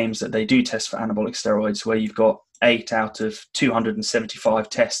Olympic Games that they do test for anabolic steroids, where you've got 8 out of 275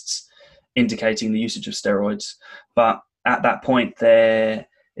 tests indicating the usage of steroids. But at that point,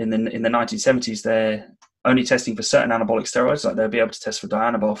 in the 1970s, only testing for certain anabolic steroids, like they'll be able to test for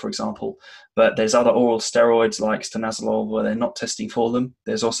Dianabol, for example, but there's other oral steroids like stanozolol where they're not testing for them.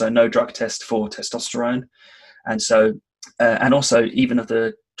 There's also no drug test for testosterone. And so, and also even of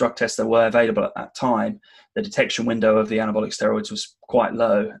the drug tests that were available at that time, the detection window of the anabolic steroids was quite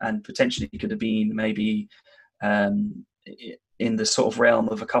low and potentially could have been maybe in the sort of realm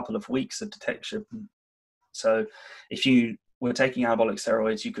of a couple of weeks of detection. So if you were taking anabolic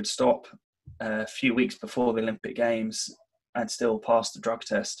steroids, you could stop a few weeks before the Olympic Games and still pass the drug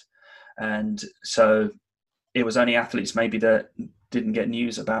test. And so it was only athletes maybe that didn't get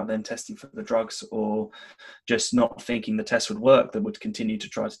news about them testing for the drugs or just not thinking the test would work that would continue to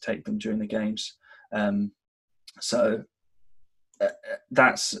try to take them during the games. So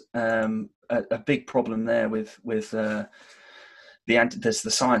that's a big problem there with there's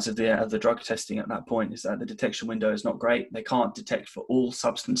the science of the drug testing at that point, is that the detection window is not great. They can't detect for all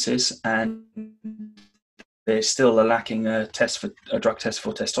substances, and there's still a lacking a drug test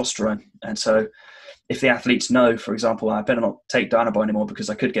for testosterone. And so if the athletes know, for example, I better not take Dianabol anymore because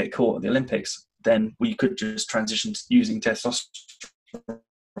I could get caught at the Olympics, then we could just transition to using testosterone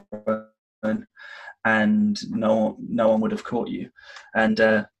and no one would have caught you. And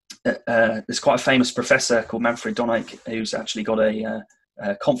there's quite a famous professor called Manfred Donayk who's actually got a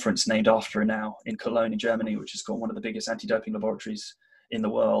conference named after him now in Cologne in Germany, which is called one of the biggest anti-doping laboratories in the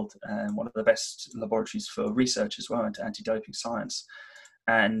world and one of the best laboratories for research as well into anti-doping science.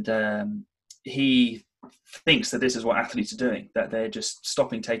 And he thinks that this is what athletes are doing, that they're just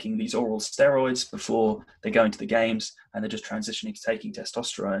stopping taking these oral steroids before they go into the games and they're just transitioning to taking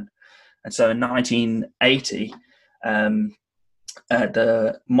testosterone. And so in 1980, at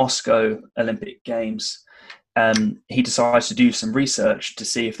the Moscow Olympic Games, he decides to do some research to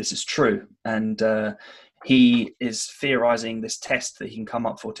see if this is true. And he is theorizing this test that he can come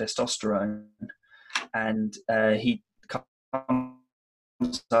up for testosterone. And he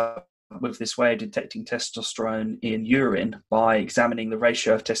comes up with this way of detecting testosterone in urine by examining the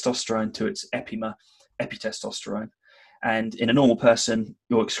ratio of testosterone to its epitestosterone. And in a normal person,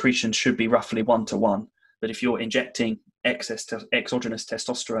 your excretion should be roughly 1-to-1. But if you're injecting exogenous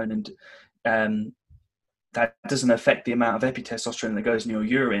testosterone, and that doesn't affect the amount of epitestosterone that goes in your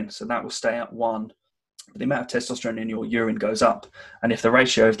urine, so that will stay at 1. But the amount of testosterone in your urine goes up. And if the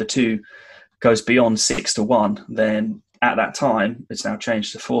ratio of the two goes beyond 6-to-1, then at that time, it's now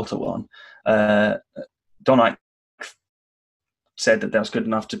changed to 4-to-1. Donayk said that was good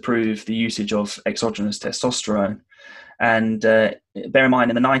enough to prove the usage of exogenous testosterone. And bear in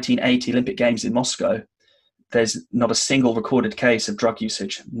mind, in the 1980 Olympic Games in Moscow, there's not a single recorded case of drug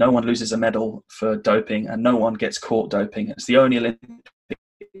usage. No one loses a medal for doping and no one gets caught doping. It's the only Olympic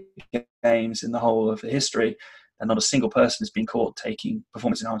Games in the whole of history and not a single person has been caught taking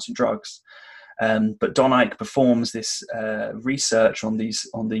performance-enhancing drugs. But Donayk performs this research on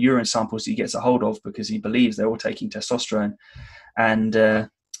the urine samples he gets a hold of because he believes they're all taking testosterone. And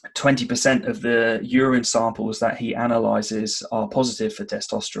 20% of the urine samples that he analyzes are positive for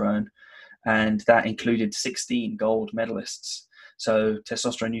testosterone. And that included 16 gold medalists. So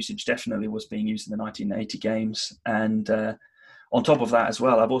testosterone usage definitely was being used in the 1980 Games. And on top of that as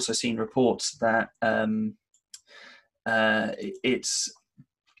well, I've also seen reports that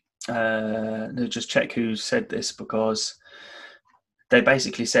just check who said this, because they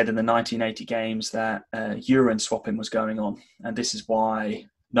basically said in the 1980 Games that urine swapping was going on. And this is why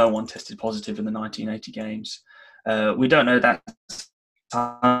no one tested positive in the 1980 Games. We don't know that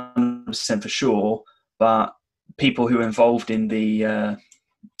 100% for sure, but people who were involved in the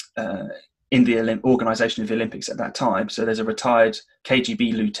organization of the Olympics at that time, so there's a retired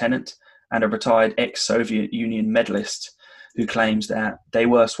KGB lieutenant and a retired ex-Soviet Union medalist who claims that they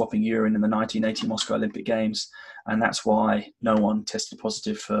were swapping urine in the 1980 Moscow Olympic Games, and that's why no one tested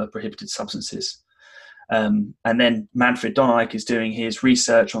positive for prohibited substances. And then Manfred Donayk is doing his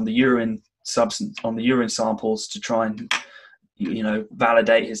research on the urine samples to try and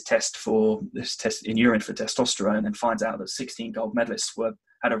validate his test in urine for testosterone, and finds out that 16 gold medalists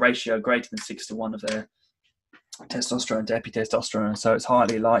had a ratio greater than 6-to-1 of their testosterone to epitestosterone. So it's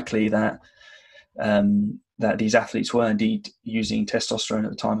highly likely that that these athletes were indeed using testosterone at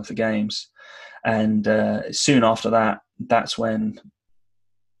the time of the Games. And soon after that, that's when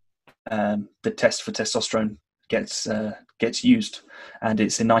the test for testosterone gets used. And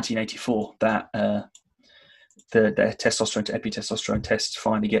it's in 1984 that the testosterone to epitestosterone test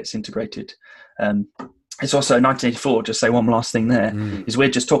finally gets integrated. It's also 1984, just say one last thing there, is we're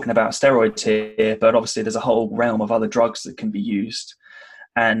just talking about steroids here, but obviously there's a whole realm of other drugs that can be used,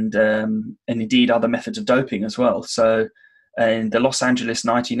 and indeed other methods of doping as well. So in the Los Angeles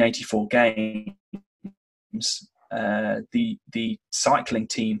 1984 Games, the cycling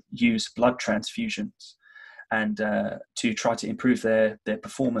team used blood transfusions and to try to improve their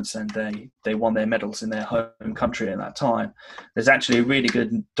performance, and they won their medals in their home country at that time. There's actually a really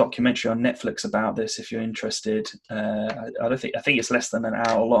good documentary on Netflix about this if you're interested. I think it's less than an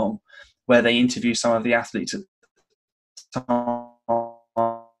hour long, where they interview some of the athletes at the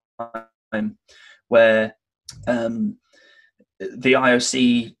time, where the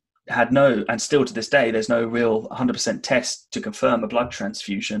IOC had no, and still to this day, there's no real 100% test to confirm a blood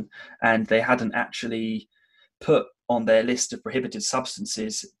transfusion, and they hadn't actually put on their list of prohibited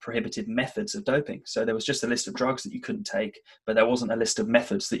substances prohibited methods of doping. So there was just a list of drugs that you couldn't take, but there wasn't a list of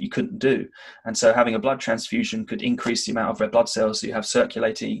methods that you couldn't do. And so having a blood transfusion could increase the amount of red blood cells that you have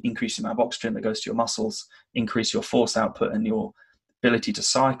circulating, increase the amount of oxygen that goes to your muscles, increase your force output and your ability to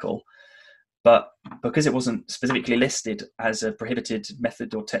cycle. But because it wasn't specifically listed as a prohibited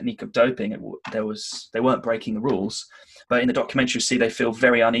method or technique of doping, they weren't breaking the rules. But in the documentary, you see they feel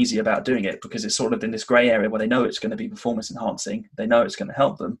very uneasy about doing it because it's sort of in this grey area where they know it's going to be performance enhancing. They know it's going to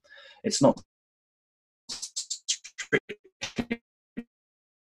help them. It's not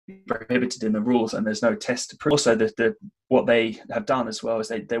prohibited in the rules, and there's no test to prove. Also, what they have done as well is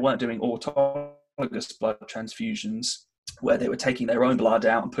they weren't doing autologous blood transfusions, where they were taking their own blood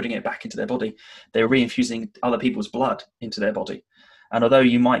out and putting it back into their body. They were reinfusing other people's blood into their body. And although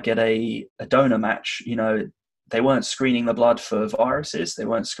you might get a donor match, they weren't screening the blood for viruses. They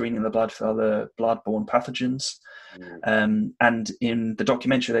weren't screening the blood for other blood-borne pathogens. And in the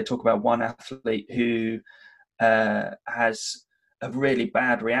documentary, they talk about one athlete who has a really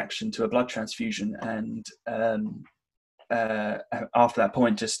bad reaction to a blood transfusion, and after that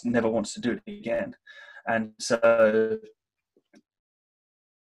point, just never wants to do it again. And so,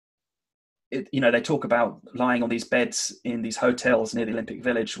 they talk about lying on these beds in these hotels near the Olympic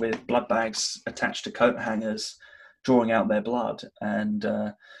Village with blood bags attached to coat hangers, drawing out their blood. And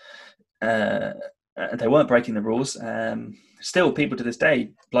they weren't breaking the rules. Still, people to this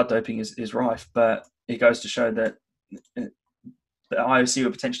day, blood doping is rife, but it goes to show that the IOC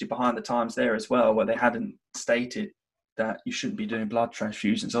were potentially behind the times there as well, where they hadn't stated that you shouldn't be doing blood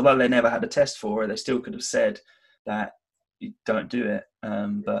transfusions. Although they never had a test for it, they still could have said that you don't do it,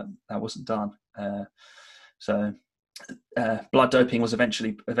 but that wasn't done. So blood doping was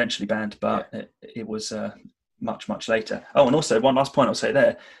eventually banned, but it was much later. Oh, and also one last point I'll say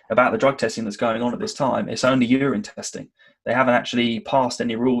there about the drug testing that's going on at this time. It's only urine testing. They haven't actually passed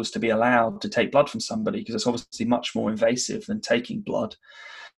any rules to be allowed to take blood from somebody, because it's obviously much more invasive than taking blood.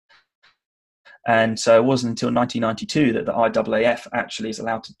 And so it wasn't until 1992 that the IAAF actually is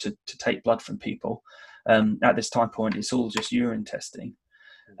allowed to take blood from people. At this time point, it's all just urine testing.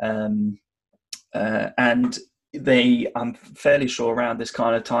 And I'm fairly sure around this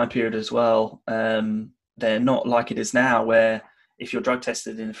kind of time period as well, they're not like it is now, where if you're drug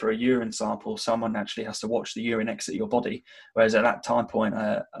tested in for a urine sample, someone actually has to watch the urine exit your body. Whereas at that time point,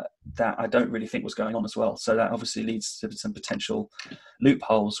 that I don't really think was going on as well. So that obviously leads to some potential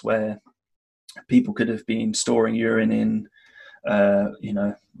loopholes where people could have been storing urine in,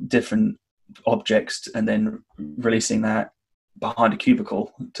 different objects and then releasing that behind a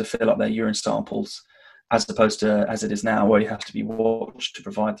cubicle to fill up their urine samples, as opposed to as it is now, where you have to be watched to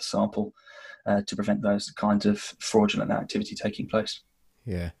provide the sample to prevent those kinds of fraudulent activity taking place.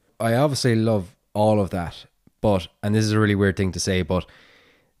 Yeah, I obviously love all of that, and this is a really weird thing to say, but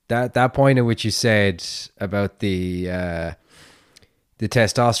that point in which you said about the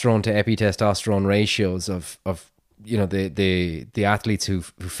testosterone to epitestosterone ratios of the athletes who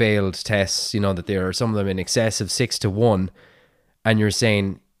failed tests, that there are some of them in excess of 6-1, and you're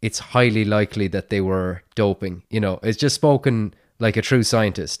saying it's highly likely that they were doping. It's just spoken like a true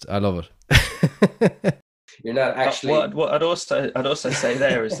scientist. I love it. You're not actually. What I'd also say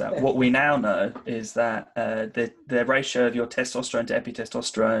there is that what we now know is that the ratio of your testosterone to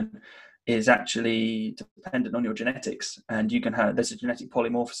epitestosterone is actually dependent on your genetics, and there's a genetic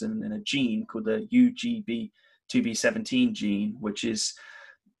polymorphism in a gene called the UGB2B17 gene, which is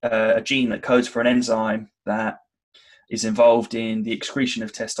a gene that codes for an enzyme that is involved in the excretion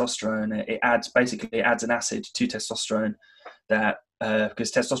of testosterone. It adds an acid to testosterone that,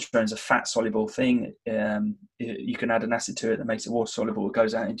 because testosterone is a fat soluble thing, you can add an acid to it that makes it water soluble. It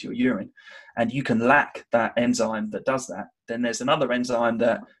goes out into your urine, and you can lack that enzyme that does that. Then there's another enzyme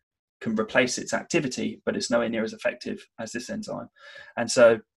that can replace its activity, but it's nowhere near as effective as this enzyme. And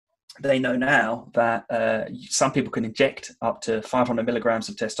so they know now that some people can inject up to 500 milligrams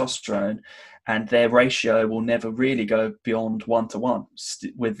of testosterone, and their ratio will never really go beyond 1-to-1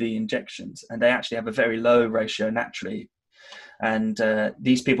 with the injections. And they actually have a very low ratio naturally. And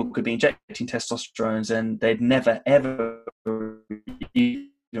these people could be injecting testosterones, and they'd never ever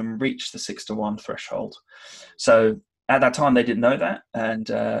even reach the 6-to-1 threshold. So at that time, they didn't know that, and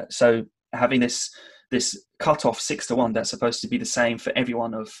so having this cutoff 6-to-1 that's supposed to be the same for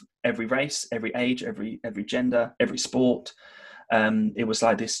everyone of every race, every age, every gender, every sport. It was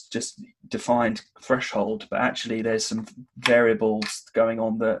like this just defined threshold, but actually there's some variables going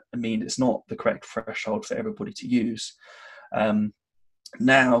on that mean it's not the correct threshold for everybody to use.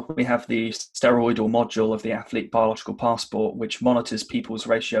 Now we have the steroidal module of the athlete biological passport, which monitors people's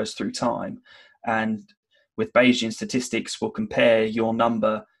ratios through time, and with Bayesian statistics will compare your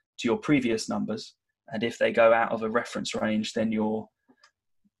number to your previous numbers, and if they go out of a reference range, then you're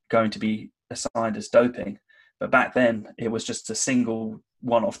going to be assigned as doping. But back then it was just a single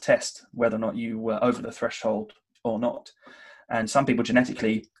one-off test whether or not you were over the threshold or not. And some people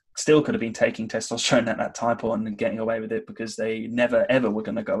genetically still could have been taking testosterone at that time point and getting away with it because they never ever were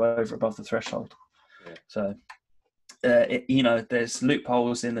going to go over above the threshold. Yeah. So there's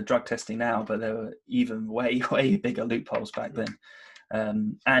loopholes in the drug testing now, but there were even way bigger loopholes back then.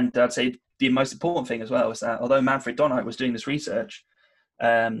 And I'd say the most important thing as well is that although Manfred Donat was doing this research,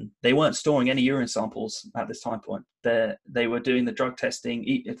 they weren't storing any urine samples at this time point. They were doing the drug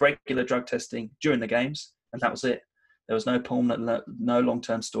testing, regular drug testing during the games, and that was it. There was no permanent, no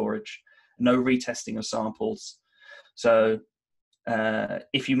long-term storage, no retesting of samples. So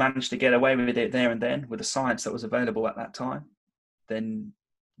if you managed to get away with it there and then with the science that was available at that time, then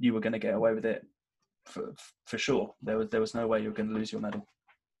you were going to get away with it for sure. There was no way you were going to lose your medal.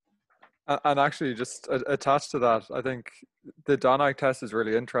 And actually, just attached to that, I think the Donag test is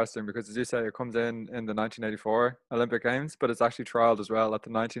really interesting because, as you say, it comes in the 1984 Olympic Games, but it's actually trialed as well at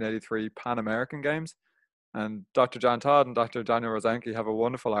the 1983 Pan American Games. And Dr. Jan Todd and Dr. Daniel Rosenke have a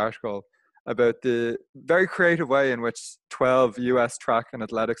wonderful article about the very creative way in which 12 US track and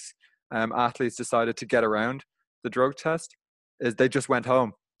athletics athletes decided to get around the drug test. Is they just went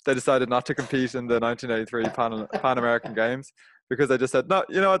home. They decided not to compete in the 1983 Pan American Games because they just said, no,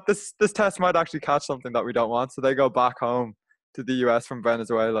 you know what, this test might actually catch something that we don't want. So they go back home to the US from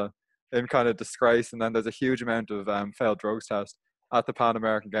Venezuela in kind of disgrace. And then there's a huge amount of failed drugs test at the Pan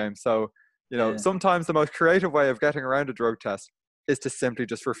American Games. So, sometimes the most creative way of getting around a drug test is to simply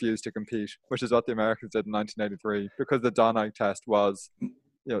just refuse to compete, which is what the Americans did in 1983, because the Donag test was,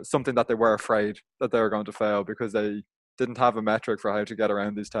 something that they were afraid that they were going to fail because they didn't have a metric for how to get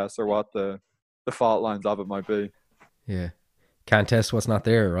around these tests or what the fault lines of it might be. Yeah. Can't test what's not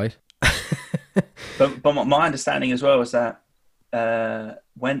there, right? but my understanding as well is that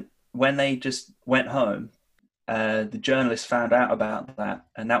when they just went home, the journalists found out about that,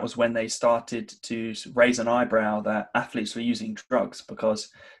 and that was when they started to raise an eyebrow that athletes were using drugs, because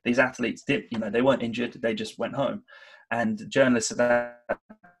these athletes they weren't injured, they just went home. And journalists at that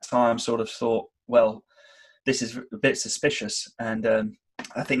time sort of thought, well, this is a bit suspicious. And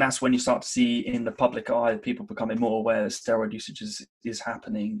I think that's when you start to see in the public eye people becoming more aware that steroid usage is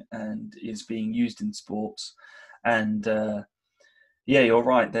happening and is being used in sports. And yeah, you're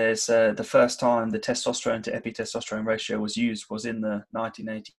right. There's the first time the testosterone to epitestosterone ratio was used was in the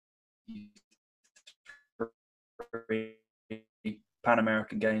 1983 Pan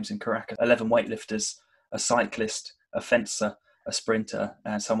American Games in Caracas. 11 weightlifters, a cyclist, a fencer, a sprinter,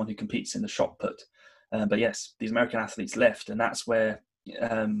 and someone who competes in the shot put. But yes, these American athletes left, and that's where,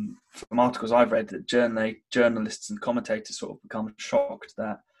 from articles I've read, that journalists and commentators sort of become shocked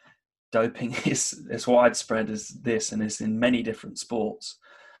that doping is as widespread as this and is in many different sports.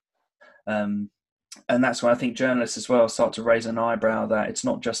 And that's when I think journalists as well start to raise an eyebrow that it's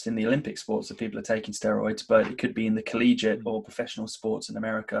not just in the Olympic sports that people are taking steroids, but it could be in the collegiate or professional sports in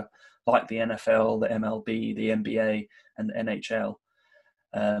America, like the NFL, the MLB, the NBA, and the NHL.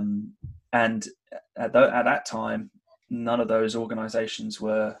 And at that time, none of those organizations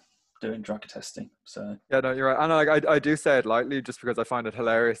were doing drug testing. So yeah, no, you're right. And I do say it lightly just because I find it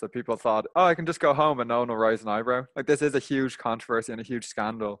hilarious that people thought, oh, I can just go home and no one will raise an eyebrow. Like, this is a huge controversy and a huge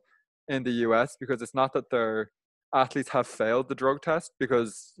scandal in the US, because it's not that their athletes have failed the drug test,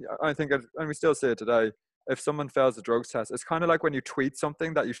 because I think, and we still see it today, if someone fails the drugs test, it's kind of like when you tweet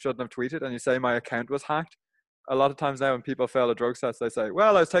something that you shouldn't have tweeted and you say my account was hacked. A lot of times now when people fail a drug test, they say,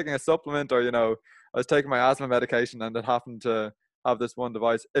 well, I was taking a supplement, or, I was taking my asthma medication and it happened to have this one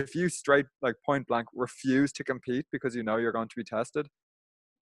device. If you straight, like point blank, refuse to compete because you're going to be tested,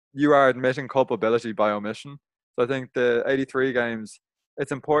 you are admitting culpability by omission. So I think the 83 Games,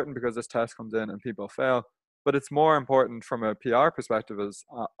 it's important because this test comes in and people fail, but it's more important from a PR perspective, as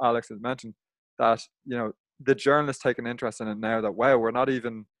Alex has mentioned, that, the journalists take an interest in it now, that, wow, we're not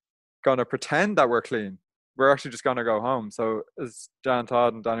even going to pretend that we're clean. we're actually just going to go home. So as Jan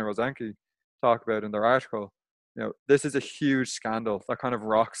Todd and Danny Rosenke talk about in their article, this is a huge scandal that kind of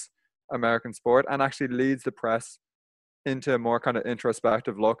rocks American sport and actually leads the press into a more kind of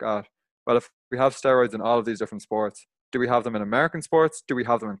introspective look at, well, if we have steroids in all of these different sports, do we have them in American sports? Do we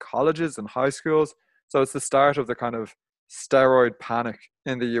have them in colleges and high schools? So it's the start of the kind of steroid panic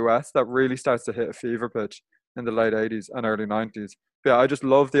in the US that really starts to hit a fever pitch in the late 80s and early 90s. But yeah, I just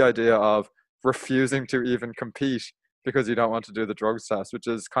love the idea of refusing to even compete because you don't want to do the drugs test, which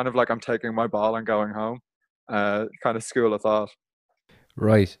is kind of like I'm taking my ball and going home, kind of school of thought.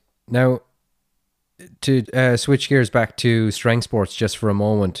 Right. Now, to switch gears back to strength sports just for a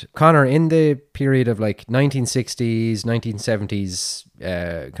moment, Connor, in the period of like 1960s, 1970s,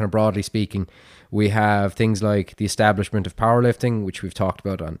 kind of broadly speaking, we have things like the establishment of powerlifting, which we've talked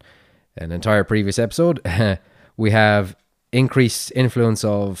about on an entire previous episode. We have increased influence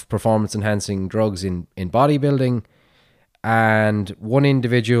of performance-enhancing drugs in bodybuilding, and one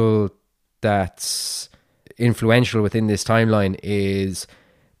individual that's influential within this timeline is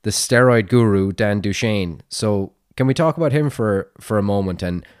the steroid guru, Dan Duchaine. So can we talk about him for a moment,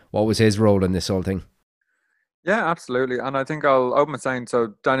 and what was his role in this whole thing? Yeah, absolutely. And I think I'll open with saying,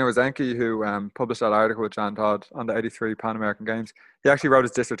 so Daniel Rosenke, who published that article with Jan Todd on the 83 Pan American Games, he actually wrote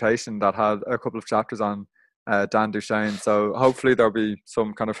his dissertation that had a couple of chapters on Dan Duchaine. So hopefully there'll be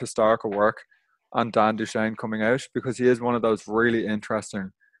some kind of historical work on Dan Duchaine coming out, because he is one of those really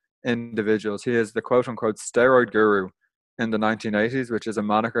interesting individuals. He is the quote-unquote steroid guru in the 1980s, which is a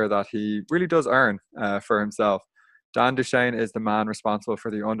moniker that he really does earn for himself. Dan Duchaine is the man responsible for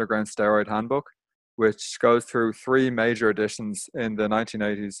the Underground Steroid Handbook, which goes through 3 major editions in the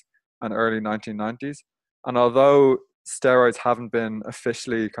 1980s and early 1990s. And although steroids haven't been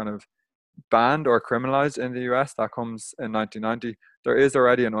officially kind of banned or criminalized in the US, that comes in 1990, there is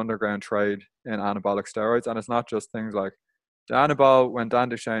already an underground trade in anabolic steroids. And it's not just things like the Anabol. When Dan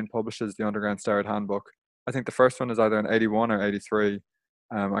Duchaine publishes the Underground Steroid Handbook, I think the first one is either in 81 or 83.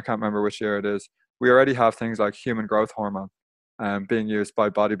 I can't remember which year it is. We already have things like human growth hormone being used by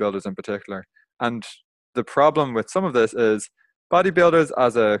bodybuilders in particular. And the problem with some of this is bodybuilders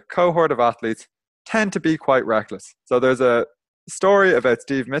as a cohort of athletes tend to be quite reckless. So there's a story about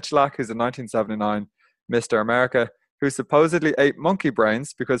Steve Michalak, who's a 1979 Mr. America, who supposedly ate monkey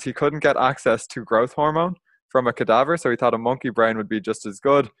brains because he couldn't get access to growth hormone from a cadaver. So he thought a monkey brain would be just as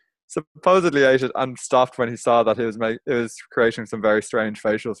good. Supposedly ate it and stopped when he saw that it was creating some very strange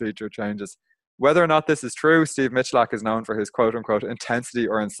facial feature changes. Whether or not this is true, Steve Michalak is known for his quote-unquote intensity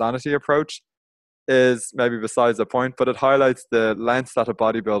or insanity approach, is maybe besides the point, but it highlights the lengths that a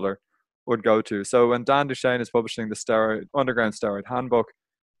bodybuilder would go to. So when Dan Duchaine is publishing the Underground Steroid Handbook,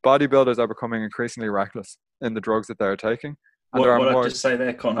 bodybuilders are becoming increasingly reckless in the drugs that they're taking. And what I'd just say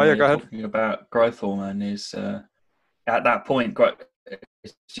there, Connor, go ahead. Talking about growth hormone is at that point,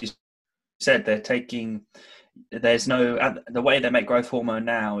 as you said, they're taking, the way they make growth hormone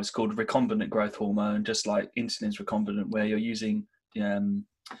now is called recombinant growth hormone, just like insulin's recombinant, where you're using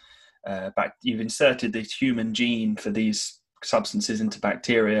you've inserted this human gene for these substances into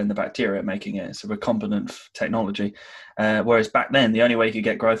bacteria, and the bacteria are making it. It's a recombinant technology. Whereas back then, the only way you could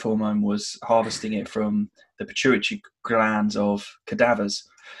get growth hormone was harvesting it from the pituitary glands of cadavers,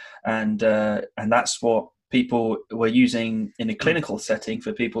 and that's what people were using in a clinical setting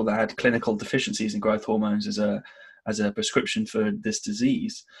for people that had clinical deficiencies in growth hormones as a prescription for this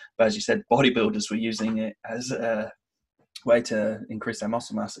disease. But as you said, bodybuilders were using it as a way to increase their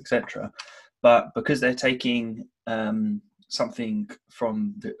muscle mass, etc. But because they're taking something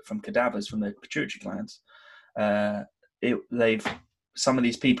from cadavers, from their pituitary glands, some of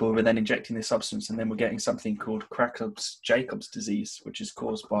these people were then injecting this substance, and then we're getting something called Creutzfeldt-Jacobs disease, which is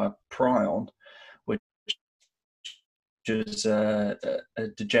caused by a prion, which is a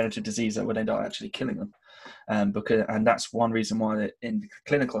degenerative disease that would end up actually killing them. And that's one reason why in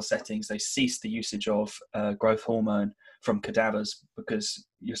clinical settings they ceased the usage of growth hormone from cadavers, because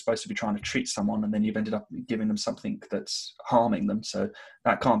you're supposed to be trying to treat someone and then you've ended up giving them something that's harming them. So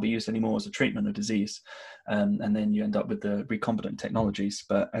that can't be used anymore as a treatment of disease. And then you end up with the recombinant technologies.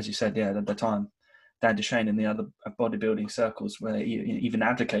 But as you said, at the time, Dan Duchaine and the other bodybuilding circles were even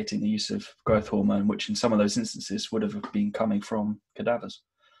advocating the use of growth hormone, which in some of those instances would have been coming from cadavers.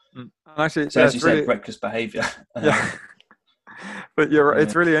 And actually, so as you said, reckless behavior. Yeah. But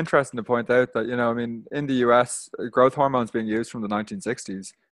it's really interesting to point out that, in the US, growth hormones being used from the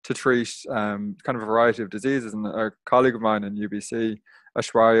 1960s to treat kind of a variety of diseases. And a colleague of mine in UBC,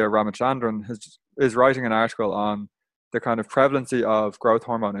 Aishwarya Ramachandran, is writing an article on the kind of prevalency of growth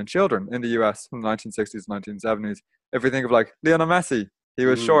hormone in children in the US from the 1960s, 1970s. If we think of like Lionel Messi, he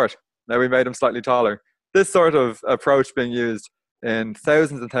was short. Now we made him slightly taller. this sort of approach being used in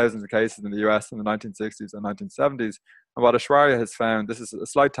thousands and thousands of cases in the US in the 1960s and 1970s. And what Aishwarya has found, this is a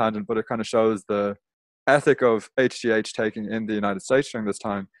slight tangent, but it kind of shows the ethic of HGH taking in the United States during this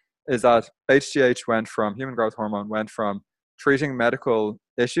time, is that HGH went from, human growth hormone went from treating medical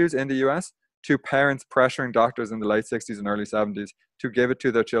issues in the US to parents pressuring doctors in the late 60s and early 70s to give it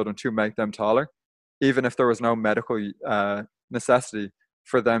to their children to make them taller, even if there was no medical necessity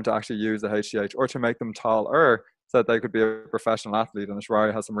for them to actually use the HGH, or to make them taller so that they could be a professional athlete. And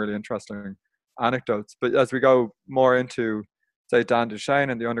Aishwarya has some really interesting anecdotes. But as we go more into, say, Dan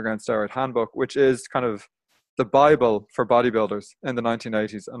Duchaine and the Underground Steroid Handbook, which is kind of the Bible for bodybuilders in the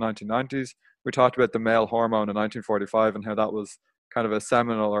 1980s and 1990s, we talked about the male hormone in 1945 and how that was kind of a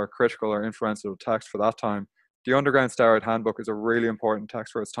seminal or critical or influential text for that time. The Underground Steroid Handbook is a really important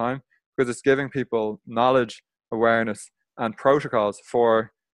text for its time, because it's giving people knowledge, awareness, and protocols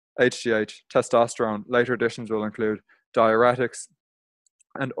for HGH, testosterone. Later editions will include diuretics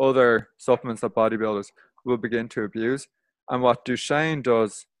and other supplements that bodybuilders will begin to abuse. And what Duchaine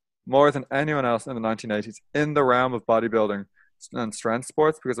does more than anyone else in the 1980s in the realm of bodybuilding and strength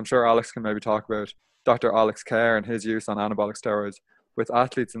sports, because I'm sure Alex can maybe talk about Dr. Alex Kerr and his use on anabolic steroids with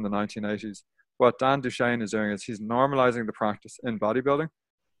athletes in the 1980s. What Dan Duchaine is doing is he's normalizing the practice in bodybuilding,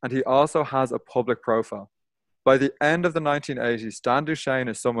 and he also has a public profile. By the end of the 1980s, Dan Duchaine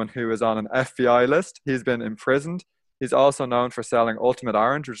is someone who is on an FBI list. He's been imprisoned. He's also known for selling Ultimate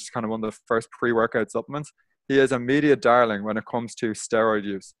Orange, which is kind of one of the first pre-workout supplements. He is a media darling when it comes to steroid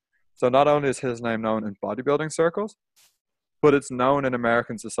use. So not only is his name known in bodybuilding circles, but it's known in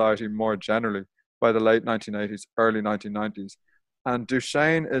American society more generally by the late 1980s, early 1990s. And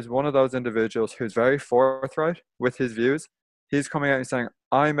Duchaine is one of those individuals who's very forthright with his views. He's coming out and saying,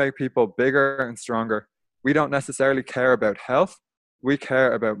 I make people bigger and stronger. We don't necessarily care about health. We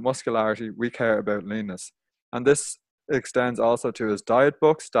care about muscularity. We care about leanness. And this extends also to his diet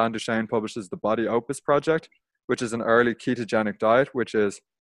books. Dan Duchaine publishes the Body Opus Project, which is an early ketogenic diet, which is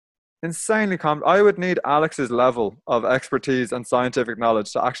insanely common. I would need Alex's level of expertise and scientific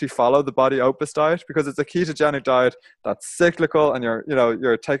knowledge to actually follow the Body Opus diet, because it's a ketogenic diet that's cyclical, and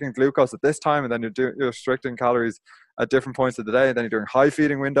you're taking glucose at this time, and then you're restricting calories at different points of the day, and then you're doing high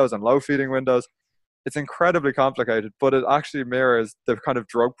feeding windows and low feeding windows. It's incredibly complicated, but it actually mirrors the kind of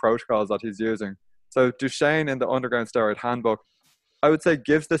drug protocols that he's using. So Duchaine in the Underground Steroid Handbook, I would say,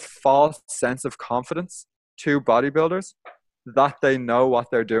 gives this false sense of confidence to bodybuilders that they know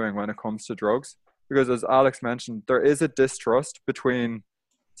what they're doing when it comes to drugs. Because as Alex mentioned, there is a distrust between,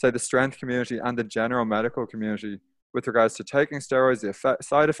 say, the strength community and the general medical community with regards to taking steroids, the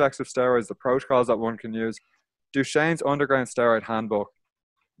side effects of steroids, the protocols that one can use. Duchaine's Underground Steroid Handbook,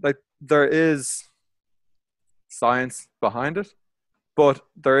 like, there is science behind it, but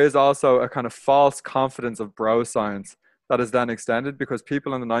there is also a kind of false confidence of bro science that is then extended, because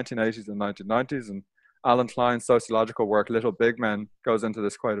people in the 1980s and 1990s, and Alan Klein's sociological work, Little Big Men, goes into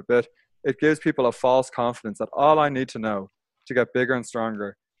this quite a bit. It gives people a false confidence that all I need to know to get bigger and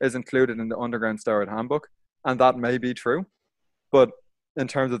stronger is included in the Underground Steroid Handbook. And that may be true. But in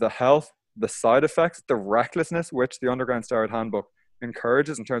terms of the health, the side effects, the recklessness which the Underground Steroid Handbook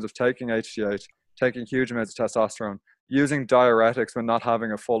encourages in terms of taking HGH, taking huge amounts of testosterone, using diuretics when not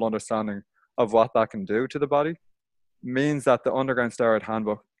having a full understanding of what that can do to the body, means that the Underground Steroid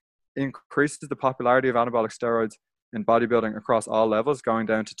Handbook increases the popularity of anabolic steroids in bodybuilding across all levels, going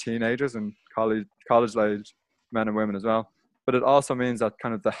down to teenagers and college-age men and women as well. But it also means that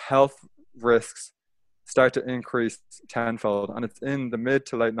kind of the health risks start to increase tenfold. And it's in the mid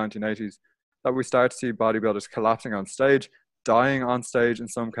to late 1980s that we start to see bodybuilders collapsing on stage, dying on stage in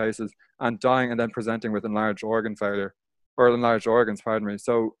some cases, and dying and then presenting with enlarged organ failure, or enlarged organs, pardon me.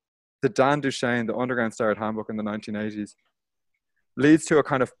 So the Dan Duchaine, the Underground Steroid Handbook in the 1980s, leads to a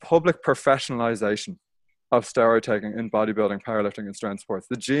kind of public professionalization of steroid taking in bodybuilding, powerlifting, and strength sports.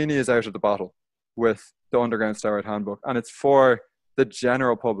 The genie is out of the bottle with the Underground Steroid Handbook, and it's for the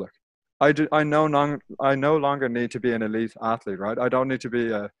general public. I no longer need to be an elite athlete, right? I don't need to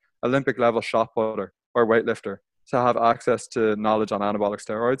be a Olympic level shot putter or weightlifter to have access to knowledge on anabolic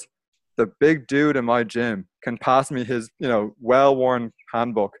steroids. The big dude in my gym can pass me his, well-worn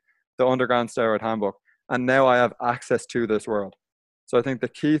handbook, the Underground Steroid Handbook, and now I have access to this world. So I think the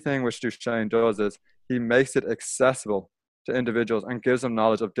key thing which Duchaine does is he makes it accessible to individuals and gives them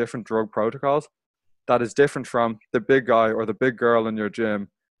knowledge of different drug protocols that is different from the big guy or the big girl in your gym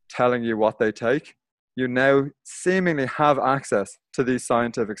telling you what they take. You now seemingly have access to these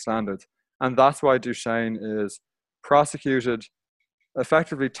scientific standards. And that's why Duchaine is prosecuted,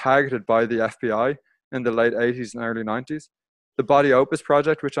 effectively targeted by the FBI in the late 80s and early 90s, the Body Opus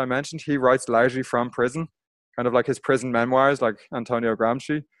project, which I mentioned, he writes largely from prison, kind of like his prison memoirs, like Antonio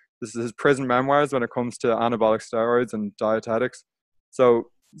Gramsci. This is his prison memoirs when it comes to anabolic steroids and dietetics. So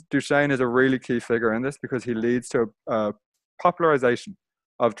Duchesne is a really key figure in this because he leads to popularization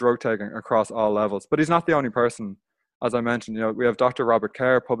of drug taking across all levels. But he's not the only person. As I mentioned, we have Dr. Robert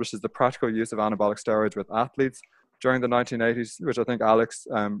Kerr publishes the practical use of anabolic steroids with athletes during the 1980s, which I think Alex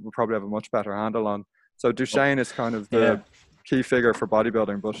will probably have a much better handle on. So Duchesne is kind of the key figure for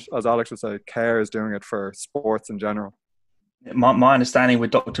bodybuilding, but as Alex would say, Kerr is doing it for sports in general. My understanding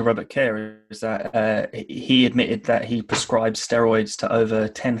with Dr. Robert Kerr is that he admitted that he prescribed steroids to over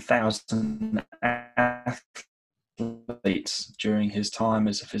 10,000 athletes during his time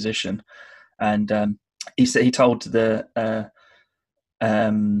as a physician, and he said he told the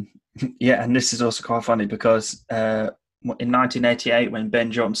and this is also quite funny because in 1988, when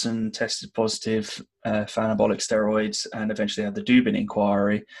Ben Johnson tested positive for anabolic steroids and eventually had the Dubin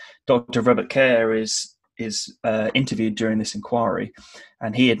inquiry, Dr. Robert Kerr is interviewed during this inquiry,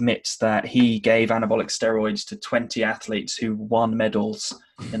 and he admits that he gave anabolic steroids to 20 athletes who won medals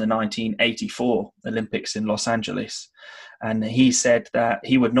in the 1984 Olympics in Los Angeles. And he said that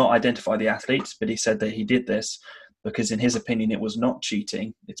he would not identify the athletes, but he said that he did this because in his opinion it was not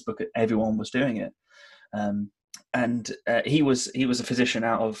cheating, it's because everyone was doing it. He was a physician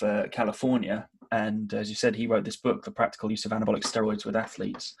out of California, and as you said, he wrote this book, The Practical Use of Anabolic Steroids with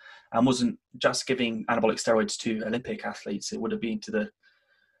Athletes, and wasn't just giving anabolic steroids to Olympic athletes. It would have been to the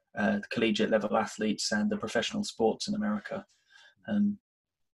collegiate level athletes and the professional sports in America.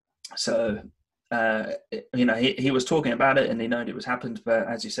 He was talking about it and he knew it was happened, but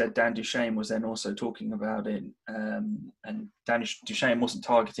as you said, Dan Duchesne was then also talking about it, and Dan Duchesne wasn't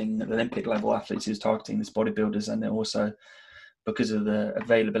targeting the Olympic level athletes, he was targeting these bodybuilders, and then also because of the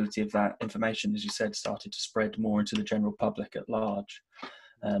availability of that information, as you said, started to spread more into the general public at large.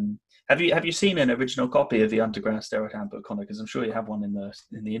 Have you seen an original copy of the Underground Steroid Handbook, Connor? Because I'm sure you have one in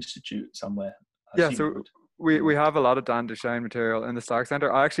the institute somewhere. We have a lot of Dan Duchesne material in the Stark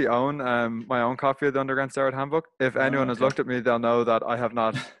Centre. I actually own my own copy of the Underground Steroid Handbook. If anyone has looked at me, they'll know that I have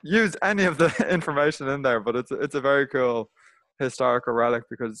not used any of the information in there, but it's a very cool historical relic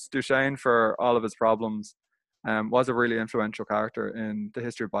because Duchesne, for all of his problems, was a really influential character in the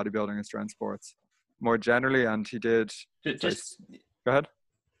history of bodybuilding and strength sports more generally, and he did... Go ahead.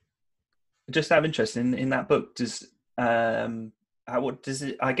 Just out of interest, in that book,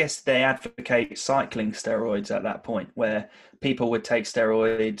 I guess they advocate cycling steroids at that point, where people would take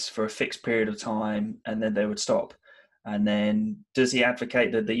steroids for a fixed period of time and then they would stop. And then does he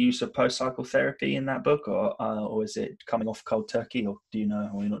advocate the use of post-cycle therapy in that book, or is it coming off cold turkey, or do you know,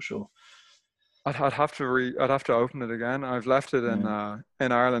 or you're not sure? I'd have to open it again. I've left it in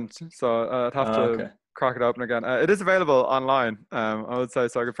Ireland, so I'd have to crack it open again. It is available online, I would say,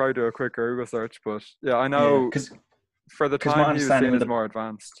 so I could probably do a quick Google search. But yeah, I know for the time he was seen as more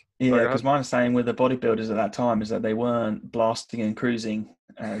advanced. Yeah, because my understanding with the bodybuilders at that time is that they weren't blasting and cruising,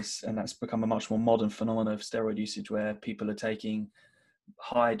 and that's become a much more modern phenomenon of steroid usage, where people are taking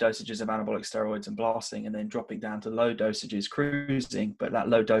high dosages of anabolic steroids and blasting and then dropping down to low dosages cruising, but that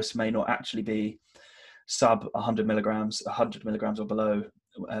low dose may not actually be sub 100 milligrams or below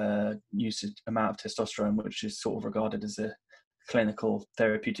usage amount of testosterone, which is sort of regarded as a clinical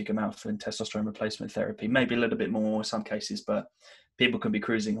therapeutic amount for testosterone replacement therapy. Maybe a little bit more in some cases, but people can be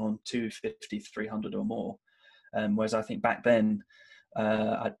cruising on 250, 300 or more. Whereas I think back then,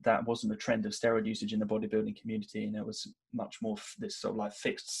 that wasn't a trend of steroid usage in the bodybuilding community, and it was much more this sort of like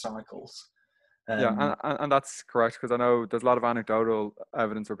fixed cycles. And that's correct, because I know there's a lot of anecdotal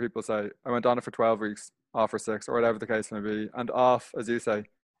evidence where people say, I went on it for 12 weeks, off for 6, or whatever the case may be, and off, as you say,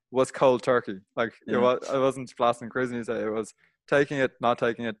 was cold turkey. Like, it wasn't blasting and cruising, you say, it was taking it, not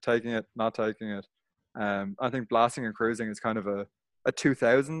taking it, taking it, not taking it. I think blasting and cruising is kind of a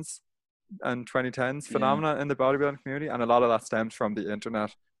 2000s and 2010s phenomena in the bodybuilding community, and a lot of that stems from the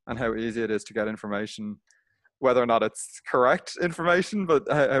internet and how easy it is to get information, whether or not it's correct information, but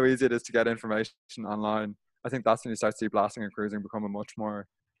how easy it is to get information online. I think that's when you start to see blasting and cruising become a much more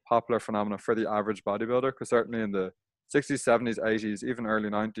popular phenomenon for the average bodybuilder, because certainly in the 60s, 70s, 80s, even early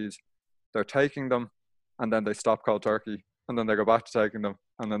 90s, they're taking them and then they stop cold turkey, and then they go back to taking them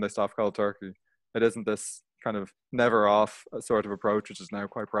and then they stop cold turkey. It isn't this kind of never off sort of approach, which is now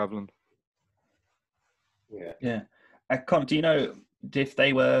quite prevalent. Yeah. Do you know if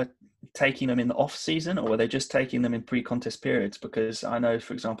they were taking them in the off season, or were they just taking them in pre-contest periods? Because I know,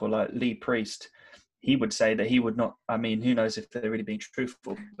 for example, like Lee Priest, he would say that he would not, I mean, who knows if they're really being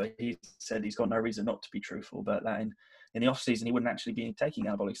truthful, but he said he's got no reason not to be truthful, but that in the off season, he wouldn't actually be taking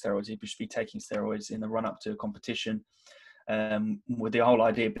anabolic steroids. He'd just be taking steroids in the run up to a competition. with the whole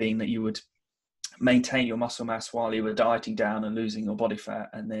idea being that you would maintain your muscle mass while you were dieting down and losing your body fat,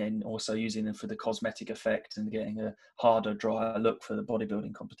 and then also using them for the cosmetic effect and getting a harder, drier look for the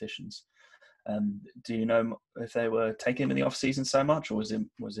bodybuilding competitions. Do you know if they were taking them in the off season so much, or was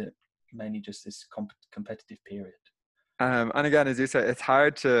it mainly just this competitive period? And again, as you say, it's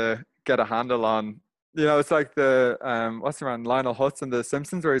hard to get a handle on. It's like the what's the man, Lionel Hutz in The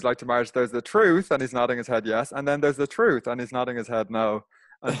Simpsons, where he's like to Marge, there's the truth, and he's nodding his head yes, and then there's the truth, and he's nodding his head no.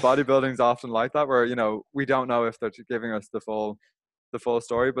 And bodybuilding's often like that, where we don't know if they're giving us the full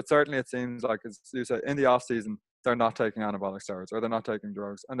story. But certainly, it seems like, as you say, in the off season, they're not taking anabolic steroids or they're not taking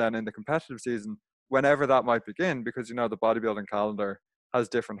drugs, and then in the competitive season, whenever that might begin, because the bodybuilding calendar has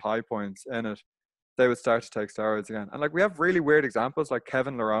different high points in it, they would start to take steroids again. And like, we have really weird examples, like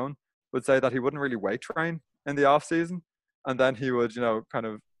Kevin Lerone would say that he wouldn't really weight train in the off season, and then he would kind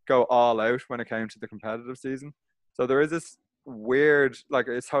of go all out when it came to the competitive season. So there is this weird, like,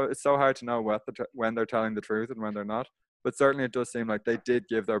 it's so hard to know when they're telling the truth and when they're not. But certainly it does seem like they did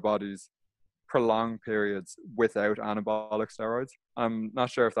give their bodies prolonged periods without anabolic steroids. I'm not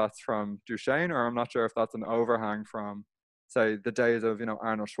sure if that's from Duchenne, or I'm not sure if that's an overhang from, say, the days of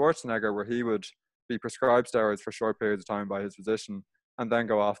Arnold Schwarzenegger, where he would be prescribed steroids for short periods of time by his physician and then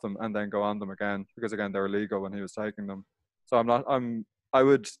go off them and then go on them again, because again, they're illegal when he was taking them. So I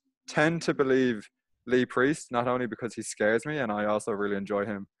would tend to believe Lee Priest, not only because he scares me and I also really enjoy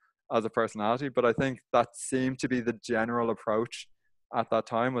him as a personality, but I think that seemed to be the general approach at that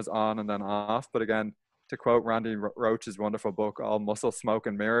time, was on and then off. But again, to quote Randy Roach's wonderful book, All Muscle, Smoke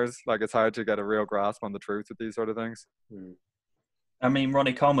and Mirrors, like, it's hard to get a real grasp on the truth with these sort of things. I mean,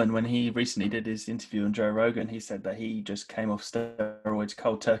 Ronnie Coleman, when he recently did his interview on Joe Rogan, he said that he just came off steroids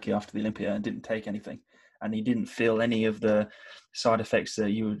cold turkey after the Olympia and didn't take anything. And he didn't feel any of the side effects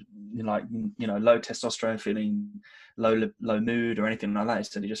that you would, low testosterone, feeling low mood or anything like that. He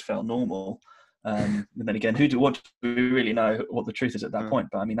said he just felt normal. And then again, what do we really know what the truth is at that point?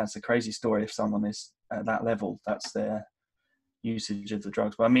 But I mean, that's a crazy story. If someone is at that level, that's their usage of the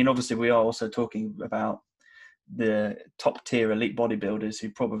drugs. But I mean, obviously, we are also talking about the top tier elite bodybuilders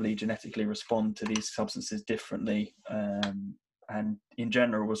who probably genetically respond to these substances differently, and in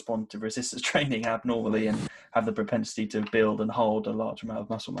general respond to resistance training abnormally and have the propensity to build and hold a large amount of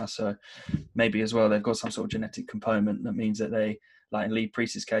muscle mass. So maybe as well they've got some sort of genetic component that means that they, like in Lee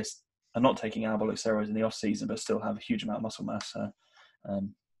Priest's case, are not taking anabolic steroids in the off season but still have a huge amount of muscle mass. So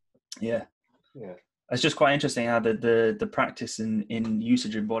yeah, it's just quite interesting how the practice in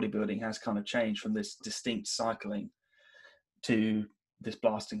usage in bodybuilding has kind of changed from this distinct cycling to this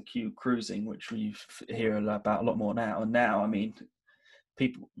blast and cruising, which we hear about a lot more now. And now, I mean, a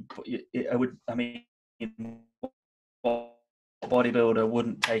bodybuilder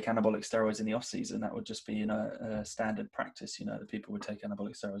wouldn't take anabolic steroids in the off season. That would just be a standard practice, that people would take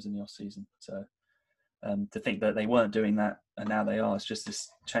anabolic steroids in the off season. So to think that they weren't doing that and now they are, it's just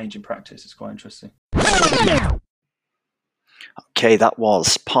this change in practice. It's quite interesting. Okay, that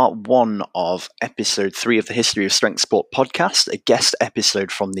was part 1 of episode 3 of the History of Strength Sport podcast, a guest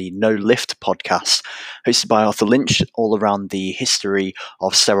episode from the No Lift podcast, hosted by Arthur Lynch, all around the history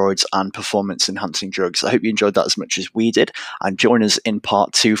of steroids and performance-enhancing drugs. I hope you enjoyed that as much as we did, and join us in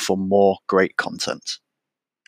part 2 for more great content.